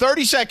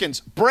 30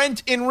 seconds.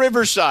 Brent in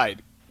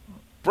Riverside.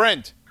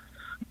 Brent.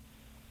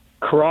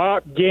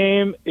 Croc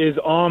game is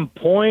on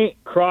point.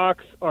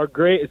 Crocs are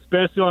great,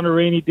 especially on a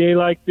rainy day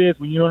like this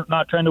when you're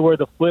not trying to wear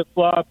the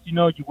flip-flops.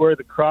 You wear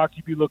the Crocs,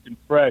 you be looking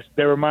fresh.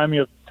 They remind me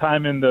of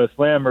time in the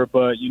Slammer,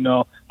 but,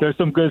 there's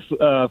some good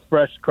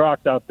fresh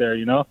Crocs out there,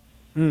 What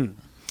you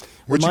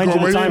Reminds go you of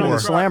away the time in the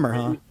for? Slammer,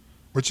 huh?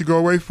 What you go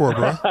away for,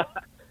 bro?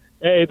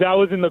 Hey, that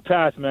was in the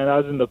past, man. That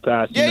was in the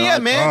past. Yeah,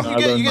 man.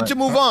 You get to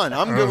move on.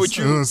 I'm good with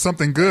you.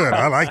 Something good.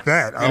 I like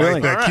that. I Really?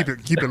 like that.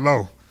 Right. Keep it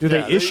low. Do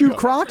they issue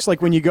Crocs?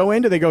 Like when you go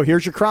in, do they go,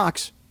 here's your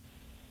Crocs?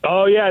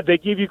 Oh, yeah, they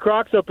give you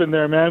Crocs up in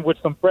there, man, with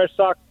some fresh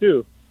socks,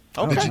 too.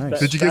 Okay.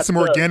 Did you get some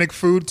organic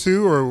food,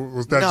 too, or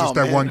was that just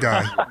that one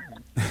guy?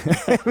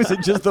 Was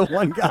it just the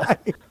one guy?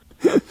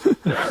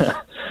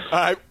 All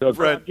right, So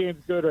Brent. Croc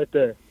game's good right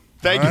there.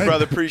 Thank All you, right.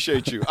 brother.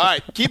 Appreciate you. All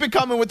right, keep it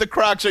coming with the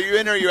Crocs. Are you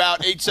in or are you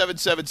out?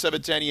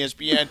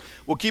 877-710-ESPN.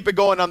 We'll keep it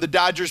going on the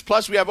Dodgers.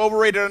 Plus, we have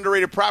overrated,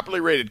 underrated, properly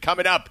rated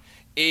coming up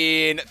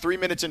in 3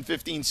 minutes and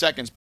 15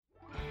 seconds.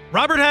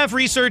 Robert Half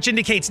research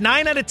indicates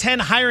 9 out of 10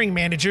 hiring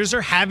managers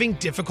are having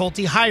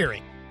difficulty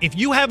hiring. If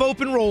you have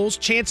open roles,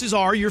 chances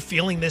are you're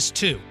feeling this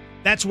too.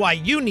 That's why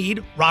you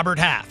need Robert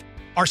Half.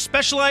 Our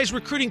specialized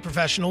recruiting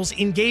professionals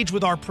engage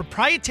with our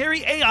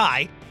proprietary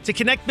AI to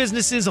connect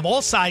businesses of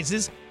all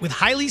sizes with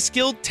highly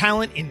skilled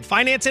talent in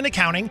finance and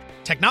accounting,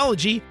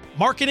 technology,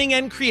 marketing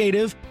and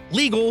creative,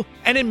 legal,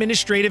 and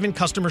administrative and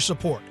customer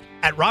support.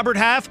 At Robert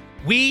Half,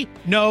 we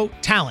know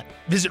talent.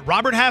 Visit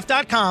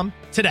roberthalf.com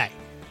today.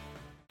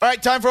 All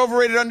right, time for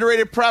overrated,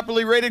 underrated,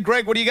 properly rated.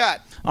 Greg, what do you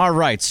got? All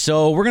right,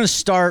 so we're going to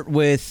start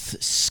with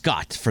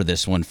Scott for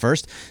this one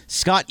first.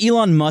 Scott,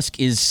 Elon Musk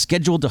is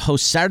scheduled to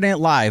host Saturday Night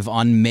Live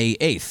on May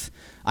 8th.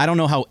 I don't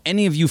know how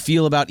any of you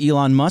feel about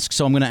Elon Musk,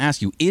 so I'm going to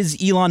ask you, is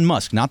Elon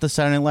Musk, not the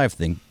Saturday Night Live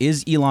thing,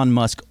 is Elon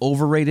Musk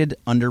overrated,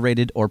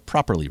 underrated, or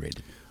properly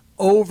rated?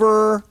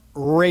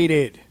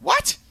 Overrated.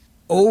 What?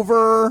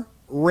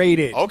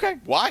 Overrated. Okay,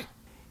 why?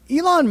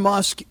 Elon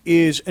Musk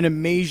is an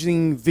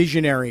amazing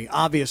visionary,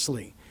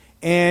 obviously.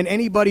 And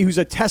anybody who's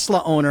a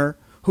Tesla owner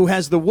who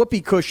has the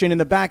whoopee cushion in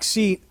the back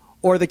seat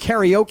or the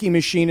karaoke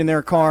machine in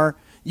their car,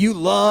 you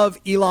love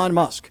Elon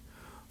Musk.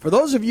 For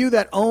those of you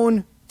that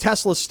own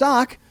Tesla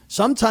stock,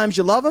 sometimes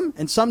you love him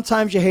and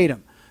sometimes you hate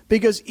him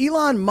because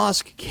Elon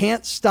Musk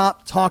can't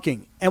stop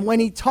talking. And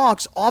when he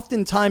talks,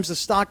 oftentimes the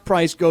stock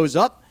price goes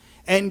up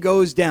and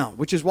goes down,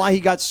 which is why he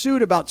got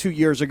sued about 2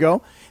 years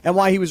ago and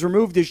why he was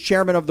removed as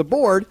chairman of the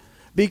board,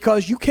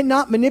 because you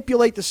cannot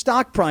manipulate the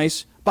stock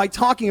price by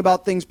talking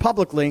about things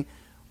publicly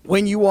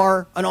when you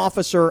are an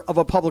officer of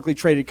a publicly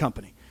traded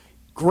company.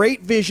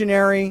 Great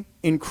visionary,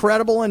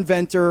 incredible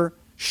inventor,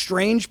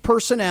 strange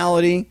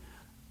personality,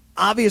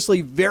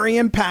 obviously very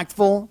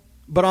impactful,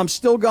 but I'm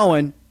still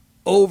going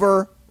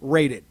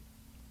overrated.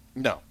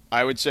 No,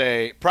 I would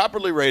say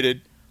properly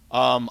rated.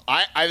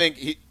 I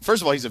think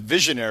first of all, he's a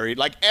visionary.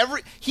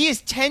 He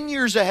is 10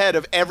 years ahead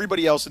of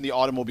everybody else in the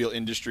automobile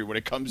industry when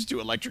it comes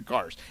to electric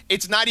cars.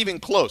 It's not even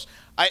close.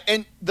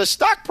 And the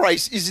stock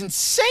price is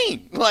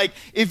insane. Like,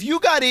 if you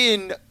got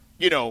in,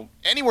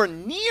 anywhere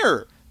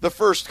near the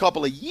first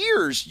couple of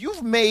years,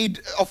 you've made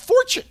a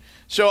fortune.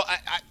 So,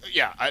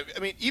 I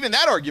mean, even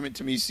that argument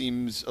to me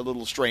seems a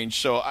little strange.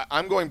 So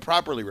I'm going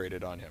properly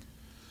rated on him.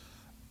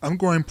 I'm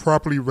going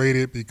properly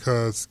rated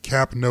because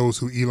Cap knows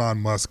who Elon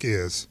Musk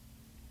is.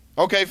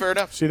 Okay, fair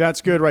enough. See,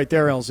 that's good right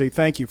there, LZ.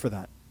 Thank you for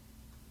that.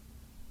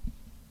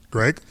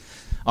 Greg?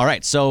 All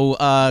right, so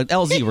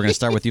LZ, we're going to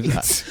start with you.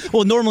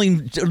 Well,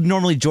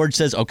 normally George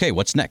says, okay,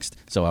 what's next?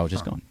 So I was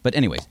just going. But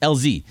anyways,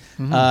 LZ,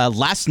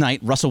 last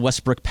night, Russell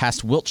Westbrook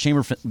passed Wilt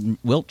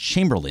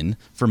Chamberlain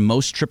for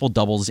most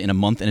triple-doubles in a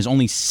month and is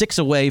only 6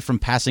 away from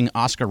passing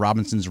Oscar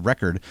Robinson's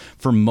record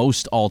for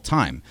most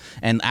all-time.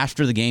 And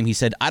after the game, he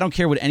said, I don't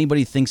care what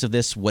anybody thinks of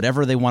this,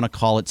 whatever they want to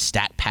call it,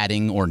 stat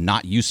padding or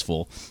not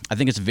useful. I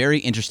think it's very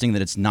interesting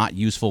that it's not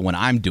useful when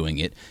I'm doing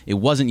it. It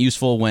wasn't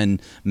useful when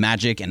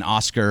Magic and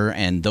Oscar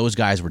and those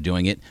guys were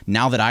doing it.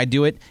 Now that I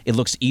do it, it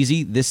looks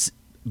easy. This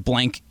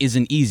blank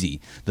isn't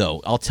easy,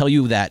 though. I'll tell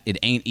you that it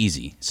ain't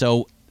easy.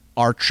 So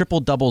are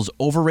triple doubles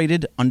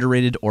overrated,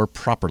 underrated, or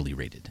properly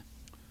rated?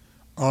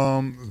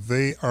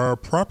 They are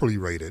properly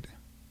rated.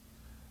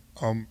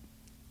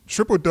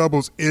 Triple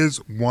doubles is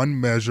one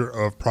measure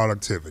of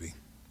productivity.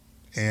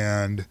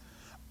 And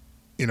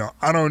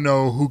I don't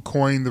know who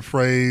coined the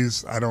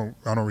phrase. I don't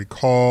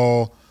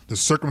recall the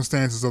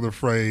circumstances of the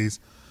phrase.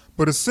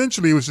 But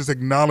essentially, it was just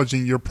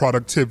acknowledging your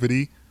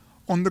productivity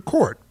on the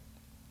court.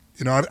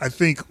 I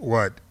think,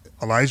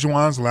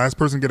 Olajuwon's the last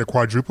person to get a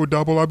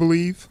quadruple-double, I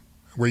believe,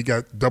 where he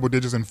got double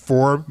digits in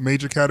 4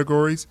 major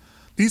categories.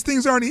 These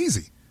things aren't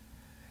easy.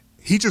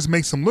 He just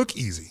makes them look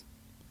easy.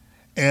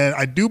 And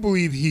I do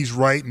believe he's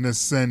right in the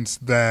sense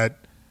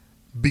that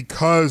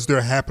because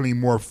they're happening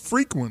more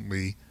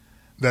frequently,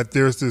 that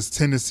there's this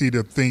tendency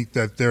to think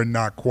that they're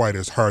not quite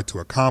as hard to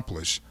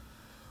accomplish.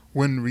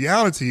 When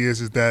reality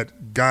is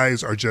that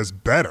guys are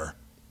just better.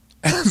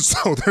 And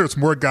so there's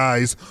more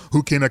guys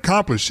who can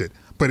accomplish it,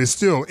 but it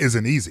still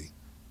isn't easy.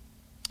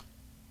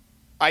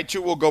 I,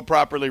 too, will go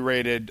properly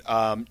rated.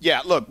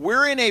 Look,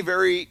 we're in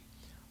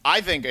I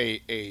think,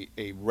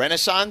 a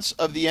renaissance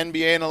of the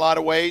NBA in a lot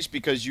of ways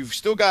because you've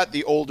still got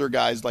the older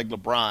guys like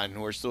LeBron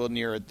who are still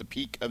near at the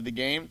peak of the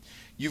game.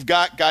 You've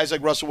got guys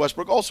like Russell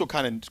Westbrook also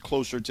kind of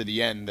closer to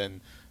the end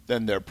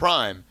than their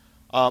prime.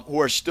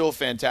 Who are still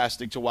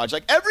fantastic to watch.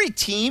 Like, every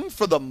team,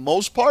 for the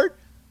most part,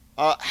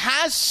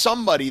 has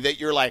somebody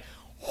that you're like,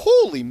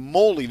 holy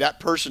moly,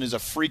 that person is a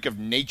freak of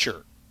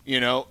nature,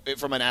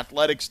 from an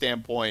athletic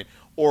standpoint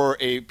or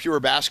a pure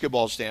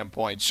basketball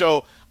standpoint.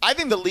 So I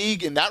think the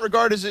league in that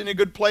regard is in a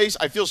good place.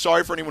 I feel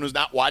sorry for anyone who's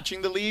not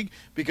watching the league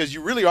because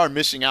you really are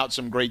missing out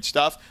some great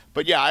stuff.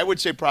 But, yeah, I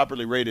would say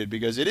properly rated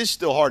because it is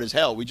still hard as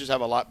hell. We just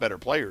have a lot better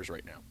players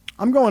right now.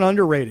 I'm going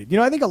underrated.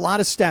 I think a lot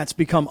of stats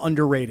become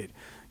underrated.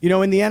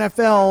 In the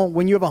NFL,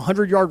 when you have a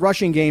 100-yard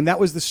rushing game, that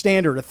was the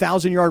standard, a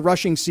 1,000-yard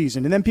rushing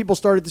season. And then people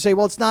started to say,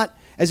 well, it's not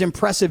as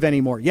impressive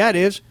anymore. Yeah, it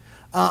is.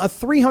 A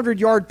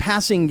 300-yard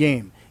passing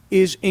game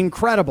is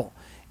incredible.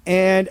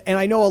 And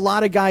I know a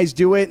lot of guys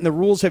do it, and the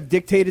rules have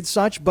dictated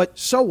such, but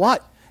so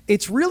what?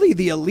 It's really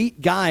the elite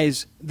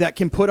guys that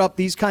can put up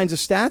these kinds of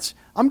stats.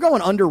 I'm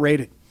going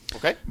underrated.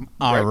 Okay.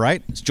 All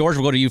right. George,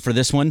 we'll go to you for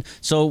this one.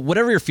 So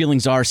whatever your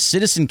feelings are,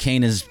 Citizen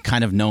Kane is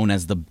kind of known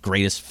as the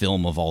greatest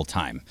film of all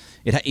time.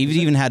 It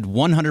even had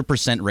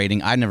 100%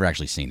 rating. I've never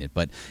actually seen it,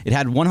 but it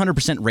had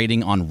 100%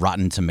 rating on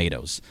Rotten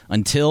Tomatoes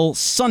until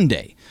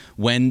Sunday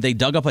when they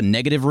dug up a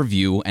negative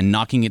review and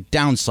knocking it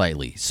down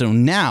slightly. So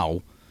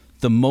now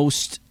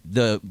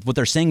what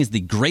they're saying is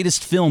the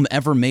greatest film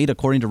ever made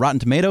according to Rotten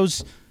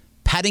Tomatoes,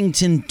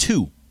 Paddington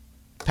 2.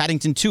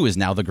 Paddington 2 is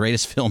now the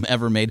greatest film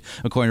ever made,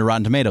 according to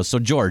Rotten Tomatoes. So,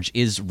 George,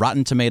 is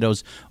Rotten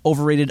Tomatoes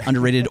overrated,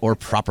 underrated, or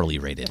properly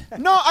rated?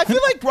 No, I feel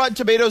like Rotten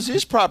Tomatoes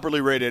is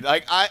properly rated.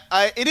 Like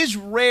it is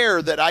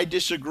rare that I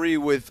disagree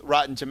with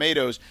Rotten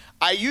Tomatoes.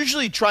 I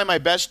usually try my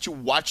best to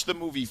watch the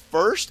movie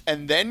first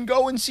and then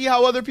go and see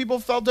how other people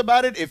felt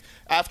about it. If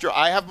after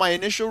I have my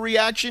initial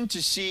reaction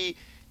to see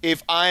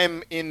if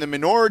I'm in the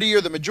minority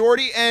or the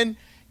majority, and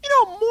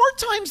more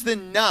times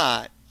than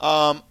not,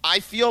 I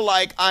feel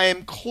like I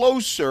am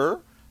closer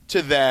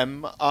to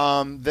them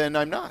than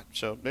I'm not.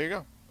 So there you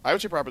go. I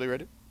would say properly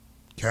rated.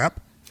 Cap?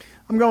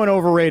 I'm going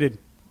overrated.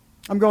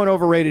 I'm going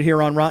overrated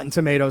here on Rotten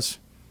Tomatoes.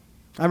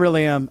 I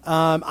really am.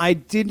 I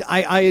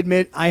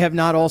admit I have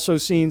not also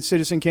seen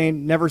Citizen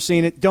Kane, never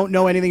seen it, don't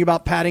know anything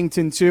about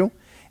Paddington 2.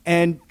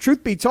 And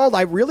truth be told,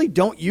 I really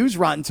don't use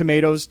Rotten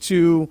Tomatoes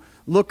to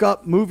look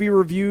up movie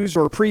reviews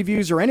or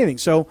previews or anything.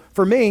 So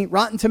for me,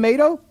 Rotten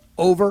Tomato,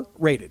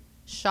 overrated.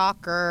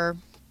 Shocker.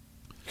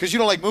 Because you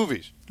don't like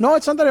movies. No,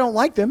 it's not that I don't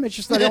like them. It's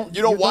just that I don't.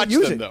 You don't watch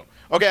use them, it. though.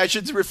 Okay, I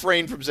should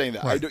refrain from saying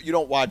that. Right. You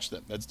don't watch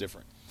them. That's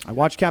different. I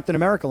watched Captain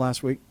America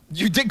last week.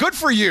 You did good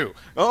for you.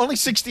 Only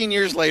 16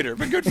 years later,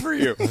 but good for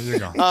you. There you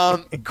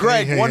go.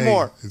 Greg, one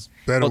more. It's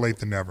better late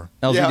than never.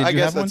 LZ, Yeah, did I you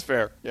guess have one? that's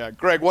fair. Yeah,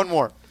 Greg, one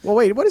more. Well,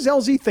 wait. What does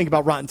LZ think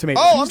about Rotten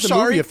Tomatoes? Oh, He's I'm the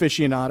sorry. movie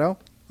aficionado.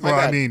 My Well,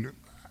 bad. I mean,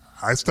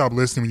 I stopped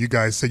listening when you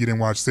guys said you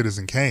didn't watch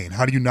Citizen Kane.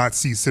 How do you not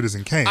see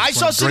Citizen Kane? I It's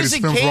saw one of the greatest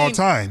Citizen films of all Kane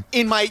time.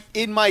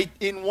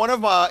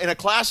 in a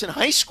class in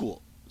high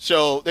school.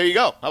 So there you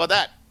go. How about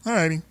that? All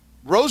righty.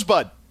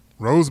 Rosebud.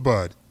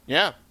 Rosebud.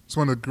 Yeah, It's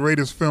one of the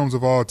greatest films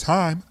of all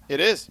time. it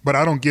is. But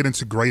I don't get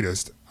into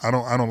greatest. I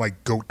don't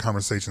like GOAT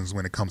conversations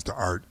when it comes to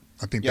art.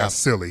 I think Yeah. that's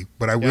silly.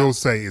 But I will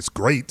say it's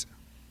great.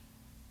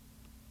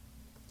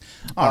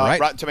 All right.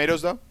 Rotten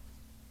Tomatoes, though.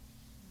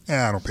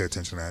 Yeah, I don't pay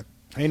attention to that.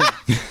 I know.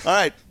 All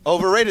right,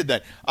 overrated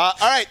then. All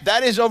right,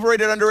 that is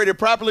overrated, underrated,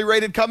 properly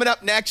rated. Coming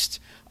up next,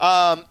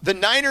 the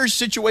Niners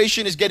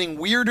situation is getting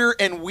weirder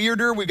and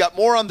weirder. We've got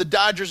more on the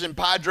Dodgers and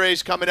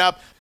Padres coming up.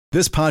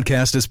 This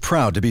podcast is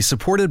proud to be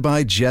supported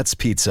by Jets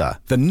Pizza,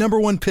 the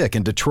 #1 pick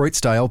in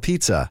Detroit-style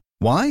pizza.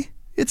 Why?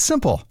 It's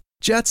simple.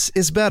 Jets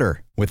is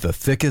better. With the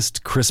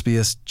thickest,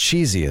 crispiest,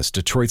 cheesiest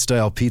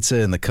Detroit-style pizza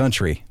in the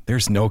country,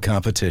 there's no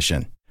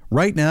competition.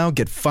 Right now,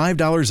 get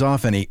 $5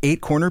 off any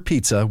 8-corner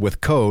pizza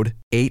with code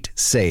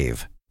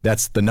 8SAVE.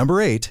 That's the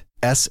number 8,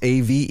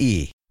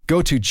 SAVE.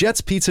 Go to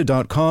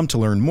jetspizza.com to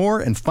learn more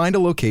and find a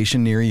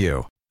location near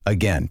you.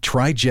 Again,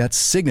 try Jet's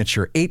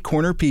signature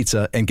 8-corner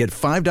pizza and get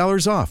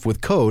 $5 off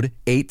with code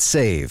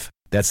 8SAVE.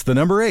 That's the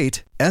number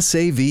 8,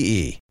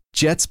 SAVE.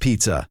 Jet's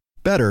Pizza.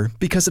 Better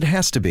because it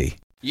has to be.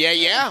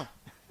 Yeah.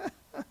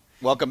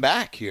 Welcome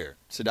back here,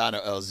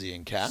 Sedano, LZ,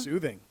 and Kat.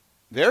 Soothing.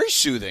 Very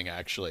soothing,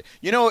 actually.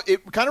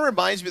 It kind of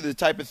reminds me of the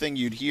type of thing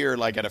you'd hear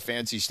like at a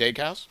fancy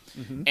steakhouse.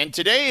 Mm-hmm. And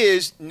today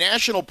is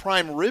National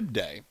Prime Rib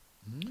Day.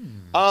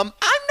 I'm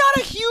not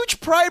a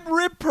huge prime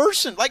rib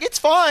person. Like, it's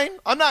fine.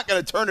 I'm not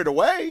going to turn it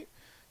away.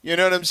 You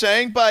know what I'm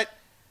saying? But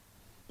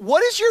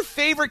what is your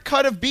favorite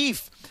cut of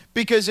beef?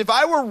 Because if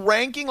I were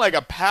ranking, like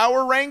a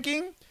power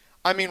ranking,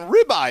 I mean,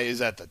 ribeye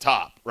is at the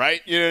top,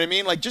 right? You know what I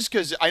mean? Like, just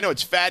because I know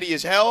it's fatty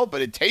as hell,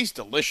 but it tastes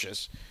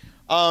delicious.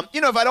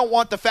 If I don't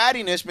want the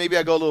fattiness, maybe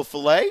I go a little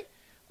filet.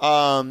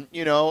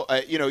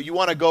 You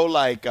want to go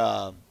like,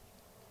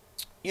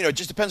 it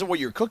just depends on what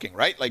you're cooking,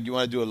 right? Like, you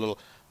want to do a little,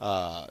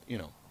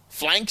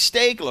 flank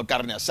steak, a little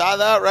carne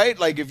asada, right?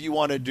 Like, if you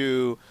want to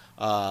do,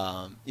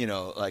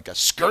 like a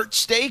skirt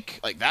steak,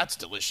 like that's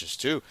delicious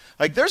too.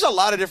 Like, there's a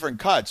lot of different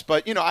cuts,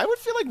 but, I would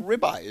feel like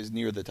ribeye is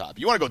near the top.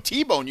 You want to go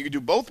T-bone, you could do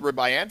both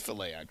ribeye and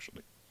filet,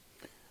 actually.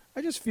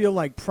 I just feel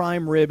like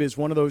prime rib is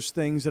one of those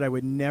things that I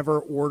would never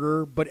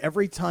order, but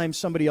every time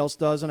somebody else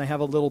does and I have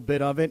a little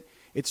bit of it,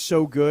 it's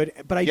so good.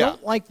 But I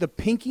don't like the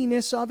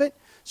pinkiness of it.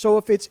 So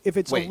if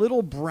it's a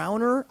little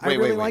browner, I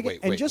really like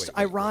it. And just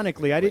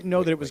ironically, I didn't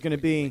know that it was going to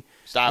be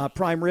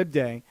prime rib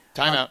day.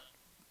 Time out.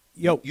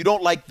 You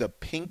don't like the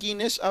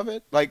pinkiness of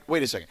it? Like,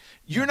 wait a second.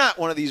 You're not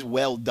one of these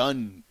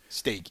well-done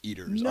steak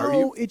eaters, are you?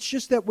 No, it's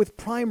just that with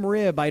prime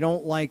rib, I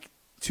don't like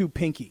too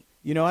pinky.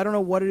 I don't know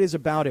what it is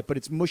about it, but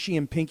it's mushy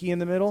and pinky in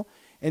the middle.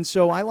 And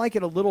so I like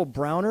it a little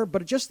browner.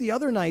 But just the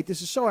other night,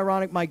 this is so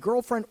ironic, my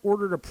girlfriend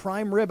ordered a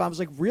prime rib. I was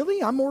like,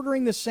 really? I'm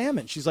ordering the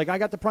salmon. She's like, I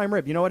got the prime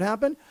rib. You know what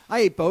happened? I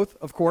ate both,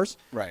 of course.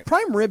 Right.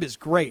 Prime rib is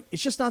great.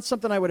 It's just not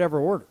something I would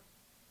ever order.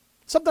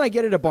 Something I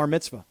get at a bar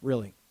mitzvah,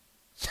 really.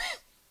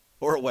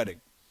 Or a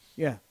wedding.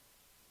 Yeah.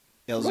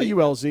 LZ? What about you,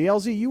 LZ?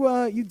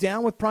 LZ, you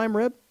down with prime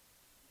rib?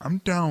 I'm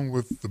down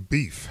with the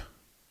beef.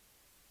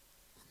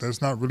 There's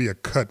not really a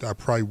cut I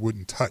probably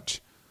wouldn't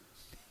touch.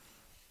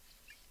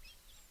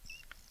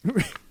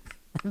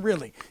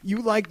 Really?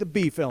 You like the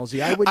beef,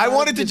 LZ? I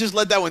wanted to just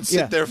let that one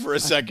sit there for a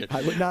second.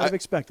 I would not have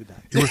expected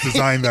that. It was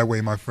designed that way,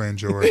 my friend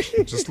George.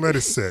 Just let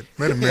it sit.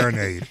 Let it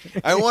marinate.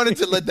 I wanted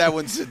to let that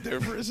one sit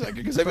there for a second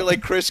because I feel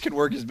like Chris can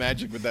work his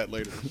magic with that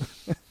later.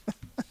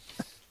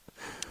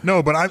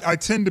 No, but I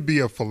tend to be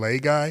a filet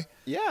guy.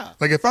 Yeah.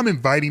 Like if I'm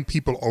inviting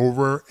people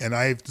over and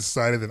I've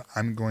decided that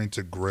I'm going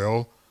to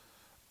grill,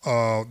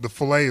 the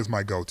filet is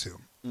my go-to.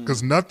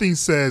 Because nothing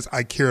says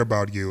I care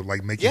about you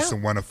like making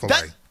someone a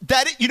filet.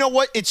 You know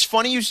what? It's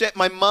funny you said.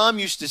 My mom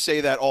used to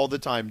say that all the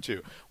time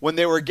too. When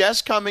there were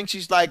guests coming,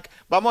 she's like,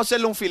 "Vamos a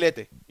hacerle un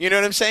filete." You know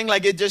what I'm saying?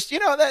 Like it just,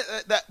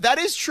 that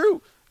is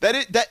true.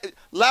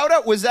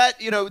 Laura, was that,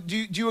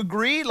 do you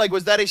agree? Like,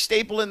 was that a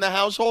staple in the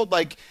household?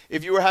 Like,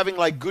 if you were having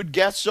like good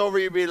guests over,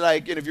 you'd be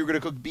like, and if you were gonna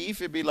cook beef,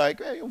 it'd be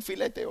like, "Hey, un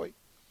filete hoy."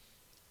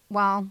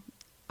 Well,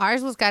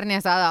 ours was carne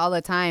asada all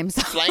the time.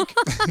 So. Flank,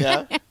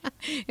 yeah.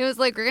 It was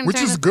like we're gonna.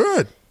 Which is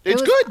good.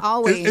 It's good.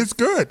 Always. It's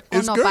good.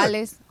 It's Con good.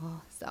 nopales.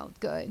 Oh, sounds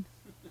good.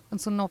 Con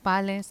sus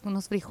nopales, con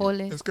unos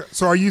frijoles. It's good.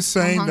 So are you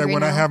saying that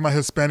when I now. have my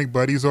Hispanic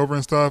buddies over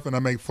and stuff and I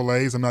make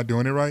fillets, I'm not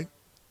doing it right?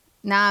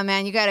 Nah,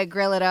 man, you gotta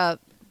grill it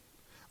up.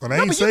 Well, they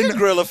ain't say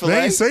grill a fillet.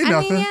 They ain't say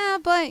nothing. I mean, yeah,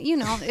 but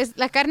it's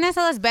like carne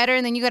asada is better,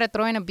 and then you gotta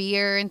throw in a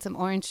beer and some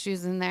orange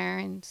juice in there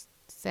and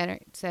set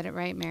it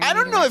right, marinate. I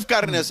don't know if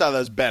carne asada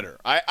is better.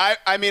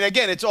 I mean,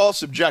 again, it's all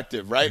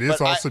subjective, right? It is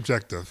all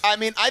subjective. I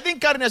mean, I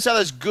think carne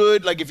asada is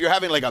good. Like if you're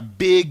having like a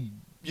big,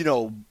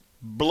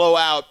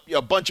 blowout,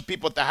 a bunch of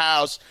people at the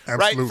house,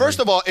 Absolutely. right? First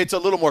of all, it's a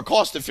little more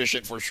cost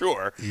efficient for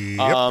sure.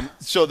 Yep.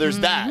 So there's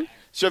that.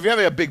 So if you're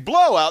having a big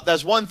blowout,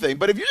 that's one thing.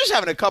 But if you're just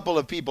having a couple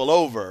of people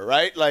over,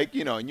 right? Like,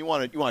 and you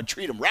want to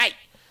treat them right.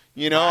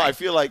 I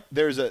feel like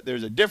there's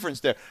a difference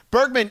there.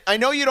 Bergman, I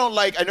know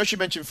she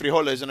mentioned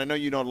frijoles, and I know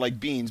you don't like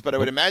beans, but I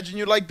would imagine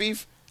you like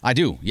beef. I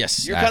do,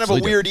 yes. You're kind of a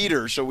weird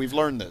eater, so we've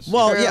learned this.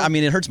 Well, yeah, I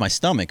mean, it hurts my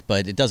stomach,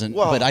 but it doesn't.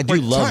 Whoa. But I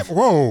do love.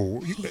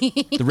 Whoa.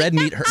 The red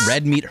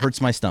meat hurts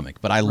my stomach,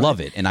 but I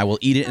love it, and I will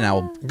eat it, and I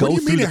will What go do you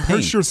through mean the it pain.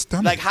 hurts your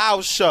stomach? Like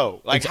how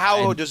so? Like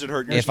how does it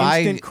hurt your stomach?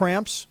 Instant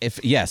cramps?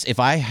 If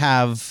I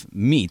have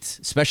meat,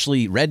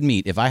 especially red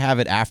meat, if I have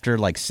it after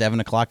like 7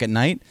 o'clock at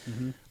night,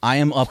 I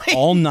am up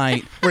all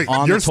night Wait,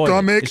 on your the toilet.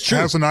 stomach It's true.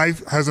 has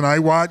an eye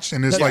watch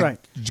and it's That's like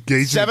right.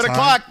 gauging 7 time?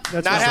 o'clock,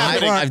 That's not right.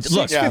 happening.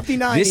 Look,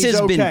 6:59, this he's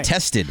has been okay.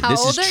 tested. How This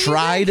old is are you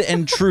tried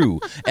and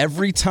true.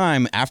 Every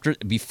time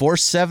before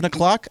 7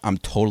 o'clock, I'm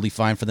totally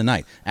fine for the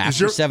night.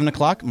 After 7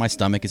 o'clock, my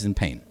stomach is in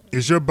pain.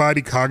 Is your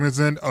body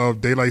cognizant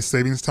of daylight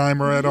savings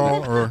timer at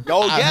all? Or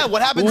Oh yeah,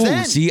 what happens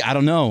then? See, I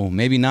don't know.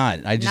 Maybe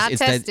not. Not It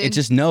tested.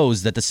 just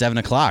knows that the 7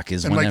 o'clock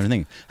is when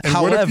everything. And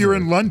However, what if you're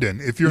in London?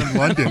 If you're in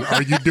London,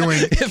 are you doing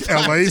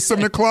LA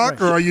 7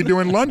 o'clock or are you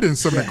doing London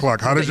 7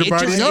 o'clock? How does your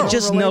body know? It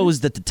just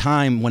knows that the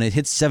time when it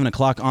hits 7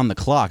 o'clock on the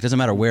clock, doesn't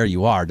matter where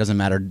you are, doesn't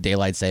matter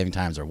daylight saving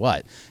times or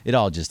what. It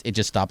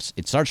just stops.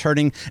 It starts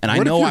hurting, and I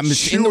What if know you're I'm in the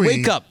chewing?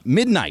 wake up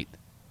midnight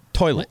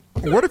toilet.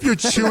 What if you're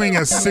chewing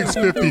at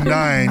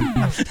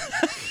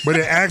 6:59, but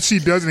it actually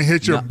doesn't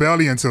hit your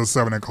belly until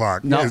 7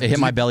 o'clock? No, it hit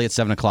my belly at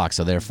 7 o'clock,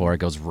 so therefore it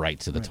goes right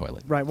to the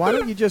toilet. Right. Why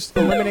don't you just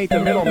eliminate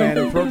the middleman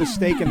and throw the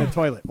steak in the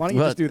toilet? Why don't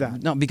you just do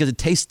that? No, because it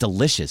tastes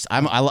delicious.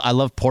 I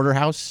love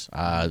porterhouse,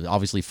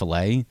 obviously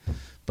filet.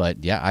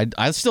 But yeah,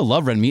 I still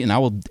love red meat, and I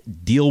will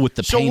deal with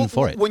the pain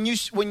for it. When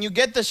you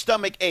get the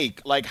stomach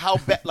ache, like how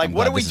like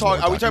what are we this is what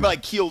talking? we're Are we talking about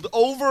like keeled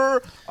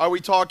over? Are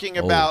we talking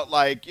about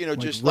like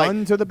just run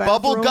like to the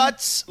bubble bathroom?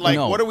 guts? Like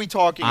No, what are we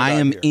talking about? I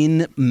am here?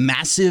 in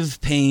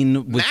massive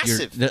pain with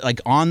Massive?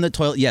 like on the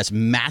toilet. Yes,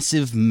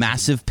 massive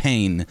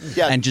pain,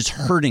 Yeah. and just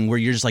hurting. Where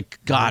you're just like,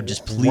 God,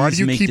 just please Why do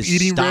you make keep this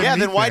eating stop. red Yeah, meat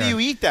then why do there? you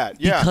eat that?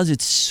 Yeah. Because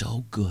it's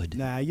so good.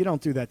 Nah, you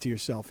don't do that to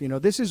yourself.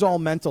 This is all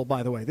mental,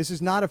 by the way. This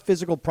is not a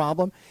physical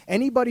problem.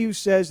 Anybody who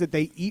says that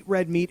they eat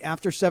red meat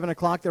after 7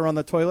 o'clock, they're on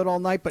the toilet all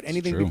night, but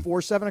anything true.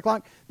 before 7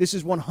 o'clock, this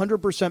is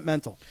 100%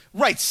 mental.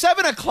 Right,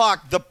 7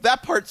 o'clock.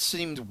 That part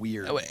seemed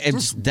weird.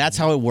 That's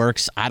how it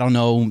works. I don't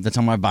know. That's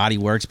how my body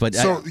works. But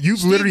So you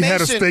Steve literally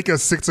had a Mason- steak at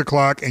 6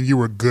 o'clock and you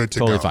were good to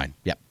totally go. fine.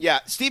 Yep. Yeah,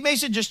 Steve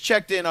Mason just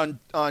checked in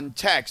on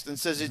text and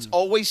says it's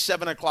always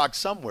 7 o'clock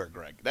somewhere,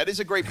 Greg. That is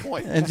a great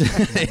point.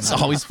 It's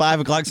always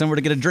 5 o'clock somewhere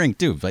to get a drink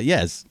too. But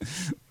yes.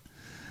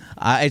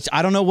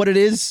 I don't know what it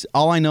is.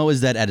 All I know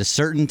is that at a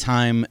certain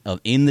time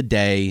in the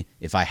day,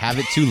 if I have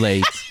it too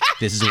late,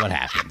 this is what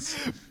happens.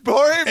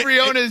 Jorge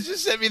Briones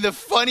just sent me the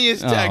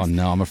funniest text. Oh,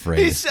 no, I'm afraid.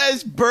 He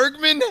says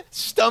Bergman's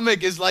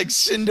stomach is like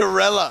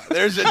Cinderella.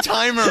 There's a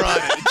timer on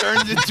it. It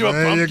turns into a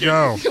There pumpkin. you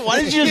go.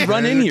 Why did you just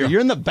run in here?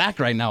 You're in the back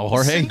right now,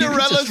 Jorge. You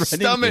Cinderella's just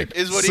run in stomach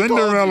here. is what he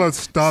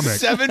Cinderella's calls stomach. it.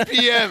 7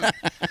 p.m.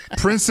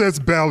 Princess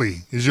Belly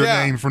is your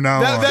name from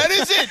now on. That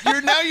is it.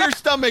 Now your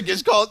stomach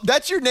is called.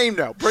 That's your name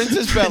now,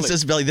 Princess Belly.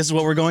 Princess Belly. This is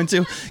what we're going to.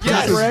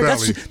 Yes.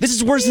 Belly. This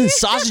is worse than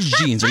sausage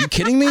jeans. Are you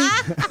kidding me?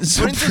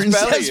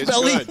 Princess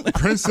Belly is good.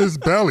 Princess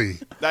Belly.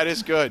 That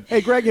is good.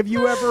 Hey, Greg, have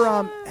you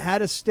ever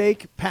had a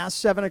steak past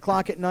 7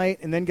 o'clock at night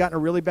and then gotten a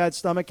really bad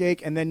stomach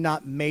ache and then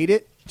not made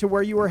it to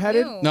where you were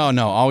headed? Ew.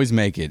 No, always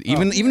make it.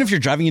 Even if you're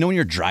driving, when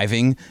you're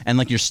driving and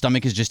like your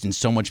stomach is just in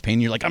so much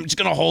pain, you're like, I'm just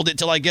gonna hold it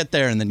till I get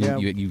there, and then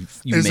you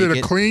Is make it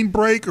a clean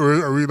break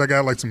or are we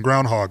like some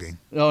groundhogging?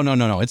 Oh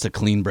no, it's a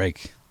clean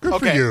break. Good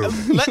Okay. for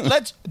you.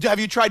 Let's. Have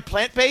you tried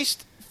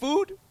plant-based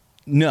food?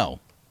 No.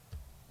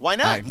 Why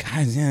not?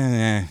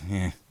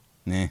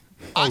 Nah.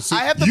 So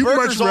I have the you'd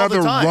burgers much all the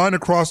rather time. run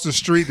across the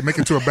street to make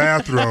it to a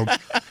bathroom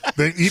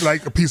than eat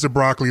like a piece of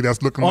broccoli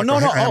that's looking like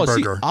a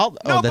hamburger. No,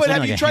 that's but have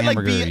like you a tried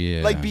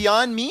hamburger, like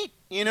Beyond Meat?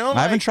 You know,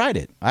 I haven't tried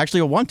it. I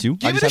actually want to.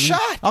 Give it a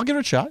shot. I'll give it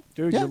a shot.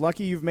 Dude, you're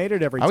lucky you've made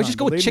it every time. I would just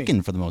go with believe me.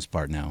 chicken for the most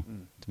part now,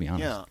 to be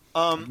honest.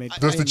 Yeah.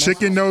 Does the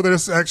chicken know that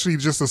it's actually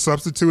just a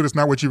substitute? It's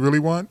not what you really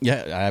want?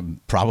 Yeah,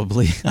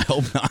 probably. I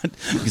hope not,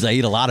 because I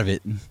eat a lot of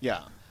it.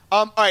 Yeah.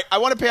 All right, I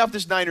want to pay off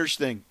this Niners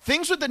thing.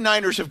 Things with the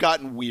Niners have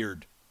gotten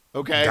weird,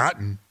 okay?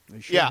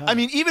 I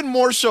mean, even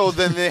more so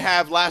than they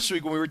have last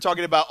week when we were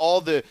talking about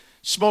all the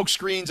smoke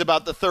screens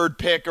about the third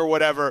pick or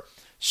whatever.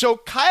 So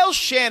Kyle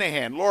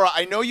Shanahan, Laura,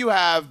 I know you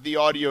have the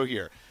audio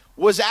here,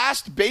 was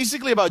asked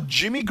basically about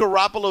Jimmy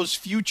Garoppolo's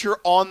future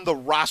on the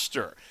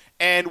roster.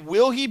 And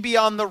will he be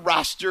on the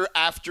roster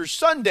after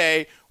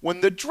Sunday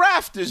when the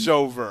draft is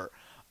over?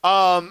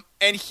 And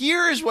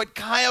here is what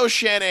Kyle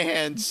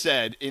Shanahan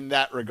said in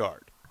that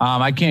regard.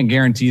 I can't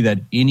guarantee that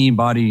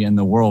anybody in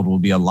the world will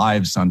be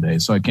alive Sunday,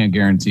 so I can't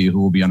guarantee who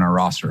will be on our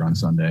roster on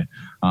Sunday.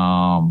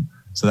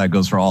 So that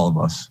goes for all of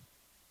us.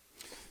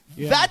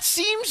 Yeah. That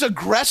seems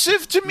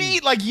aggressive to me.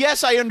 Like,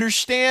 yes, I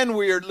understand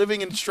we are living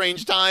in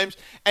strange times,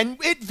 and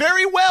it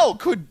very well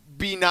could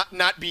be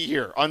not be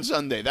here on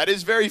Sunday. That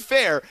is very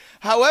fair.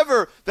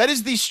 However, that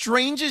is the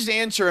strangest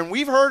answer, and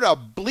we've heard a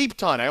bleep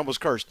ton, I almost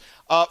cursed,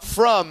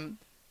 from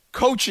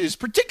coaches,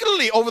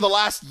 particularly over the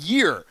last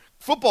year.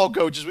 Football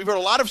coaches, we've heard a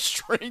lot of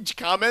strange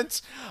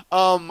comments,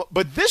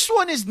 but this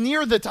one is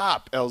near the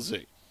top,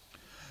 LZ.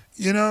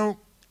 You know,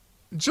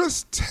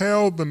 just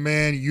tell the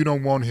man you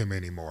don't want him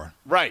anymore.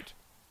 Right.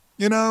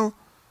 You know,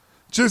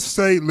 just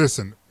say,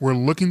 listen, we're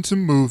looking to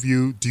move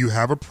you. Do you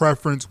have a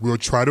preference? We'll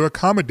try to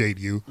accommodate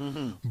you,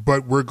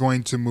 but we're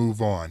going to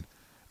move on.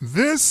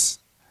 This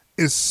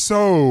is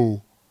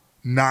so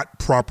not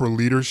proper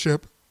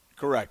leadership.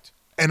 Correct.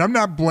 And I'm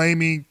not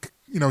blaming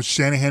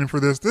Shanahan for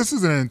this. This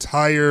is an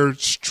entire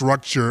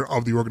structure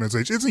of the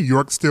organization. Isn't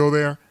York still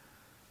there?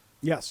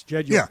 Yes,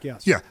 Jed York,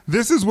 yes. Yeah,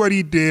 this is what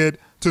he did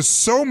to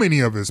so many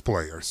of his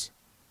players.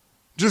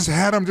 Just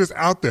had them just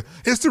out there.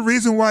 It's the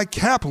reason why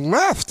Cap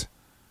left.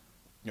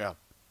 Yeah.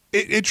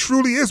 It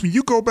truly is. When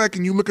you go back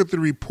and you look at the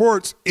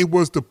reports, it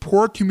was the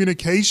poor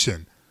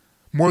communication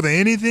more than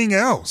anything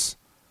else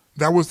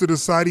that was the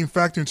deciding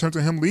factor in terms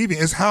of him leaving.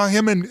 It's how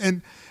him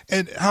and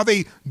how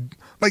they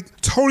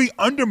totally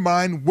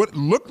undermined what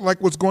looked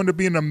like was going to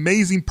be an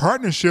amazing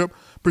partnership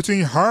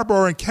between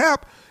Harbaugh and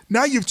Cap.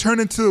 Now you've turned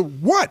into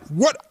what?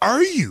 What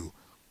are you?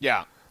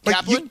 Yeah.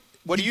 Kaplan,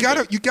 what do you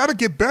think? You got to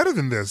get better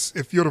than this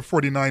if you're the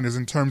 49ers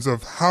in terms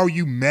of how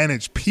you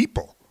manage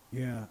people.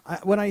 Yeah.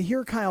 When I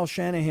hear Kyle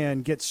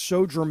Shanahan get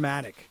so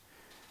dramatic,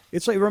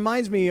 it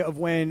reminds me of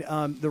when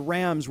the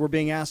Rams were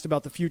being asked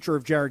about the future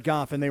of Jared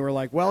Goff, and they were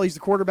like, well, he's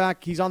the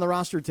quarterback. He's on the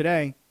roster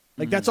today.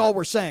 That's all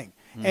we're saying.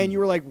 And you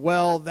were like,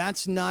 well,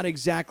 that's not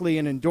exactly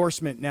an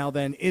endorsement now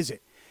then, is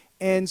it?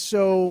 And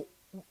so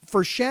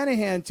for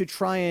Shanahan to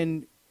try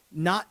and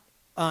not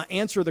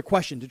answer the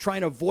question, to try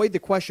and avoid the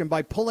question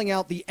by pulling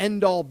out the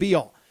end-all,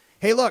 be-all.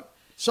 Hey, look,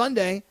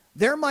 Sunday,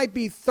 there might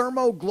be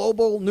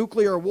thermo-global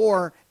nuclear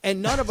war,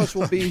 and none of us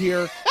will be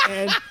here,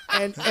 and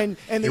the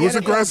it was NFL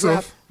aggressive.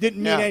 draft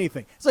didn't mean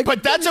anything. It's like,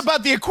 but that's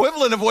about the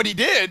equivalent of what he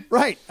did.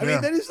 Right. I mean,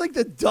 that is like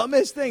the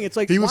dumbest thing. It's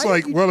like he was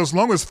like, well, as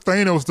long as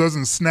Thanos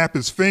doesn't snap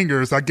his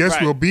fingers, I guess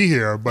we'll be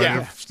here.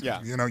 But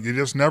you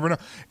just never know.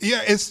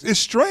 Yeah, it's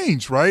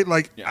strange, right?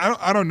 Like,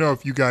 I don't know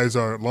if you guys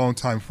are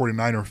longtime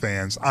 49er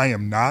fans. I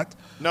am not.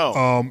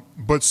 No.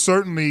 But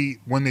certainly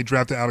when they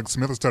drafted Alex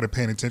Smith, I started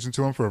paying attention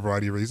to him for a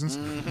variety of reasons.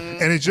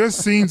 And it just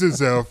seems as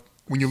if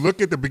when you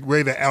look at the big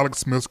way that Alex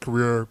Smith's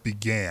career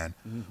began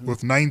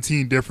with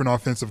 19 different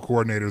offensive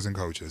coordinators and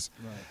coaches,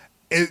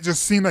 it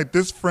just seemed like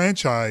this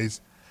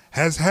franchise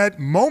has had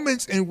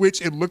moments in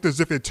which it looked as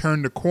if it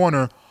turned the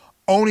corner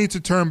only to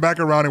turn back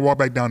around and walk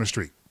back down the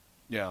street.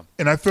 Yeah.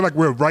 And I feel like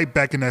we're right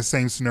back in that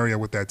same scenario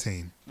with that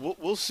team.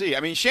 We'll see. I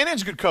mean,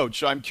 Shanahan's a good coach,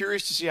 so I'm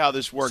curious to see how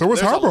this works. So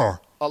was Harbaugh.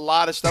 A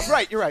lot of stuff.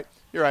 Right, you're right.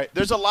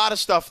 There's a lot of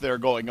stuff there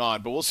going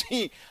on, but we'll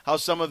see how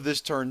some of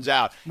this turns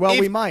out. Well,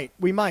 we might.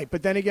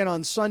 But then again,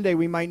 on Sunday,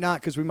 we might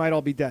not because we might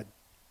all be dead.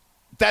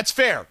 That's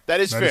fair.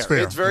 That is fair.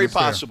 It's very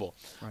possible.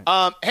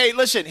 Right. Hey,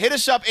 listen, hit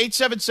us up,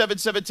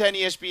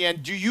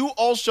 877-710-ESPN. Do you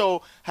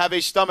also have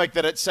a stomach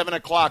that at 7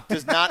 o'clock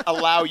does not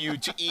allow you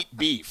to eat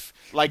beef,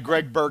 like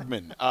Greg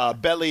Bergman,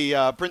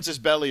 Princess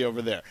Belly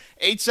over there?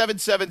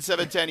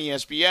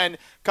 877-710-ESPN.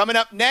 Coming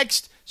up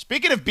next,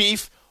 speaking of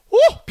beef,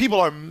 people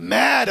are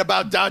mad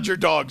about Dodger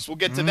dogs. We'll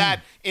get to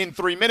that in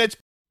 3 minutes.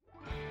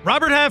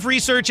 Robert Half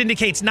research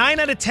indicates 9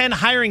 out of 10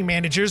 hiring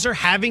managers are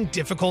having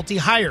difficulty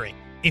hiring.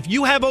 If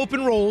you have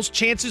open roles,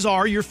 chances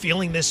are you're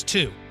feeling this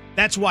too.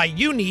 That's why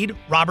you need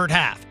Robert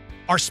Half.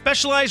 Our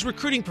specialized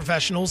recruiting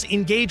professionals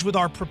engage with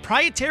our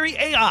proprietary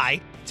AI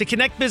to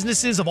connect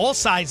businesses of all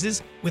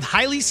sizes with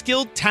highly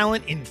skilled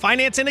talent in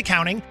finance and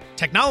accounting,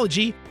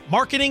 technology,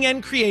 marketing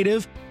and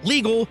creative,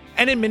 legal,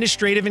 and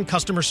administrative and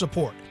customer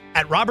support.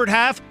 At Robert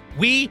Half,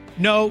 we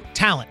know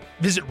talent.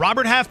 Visit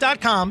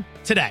roberthalf.com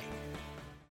today.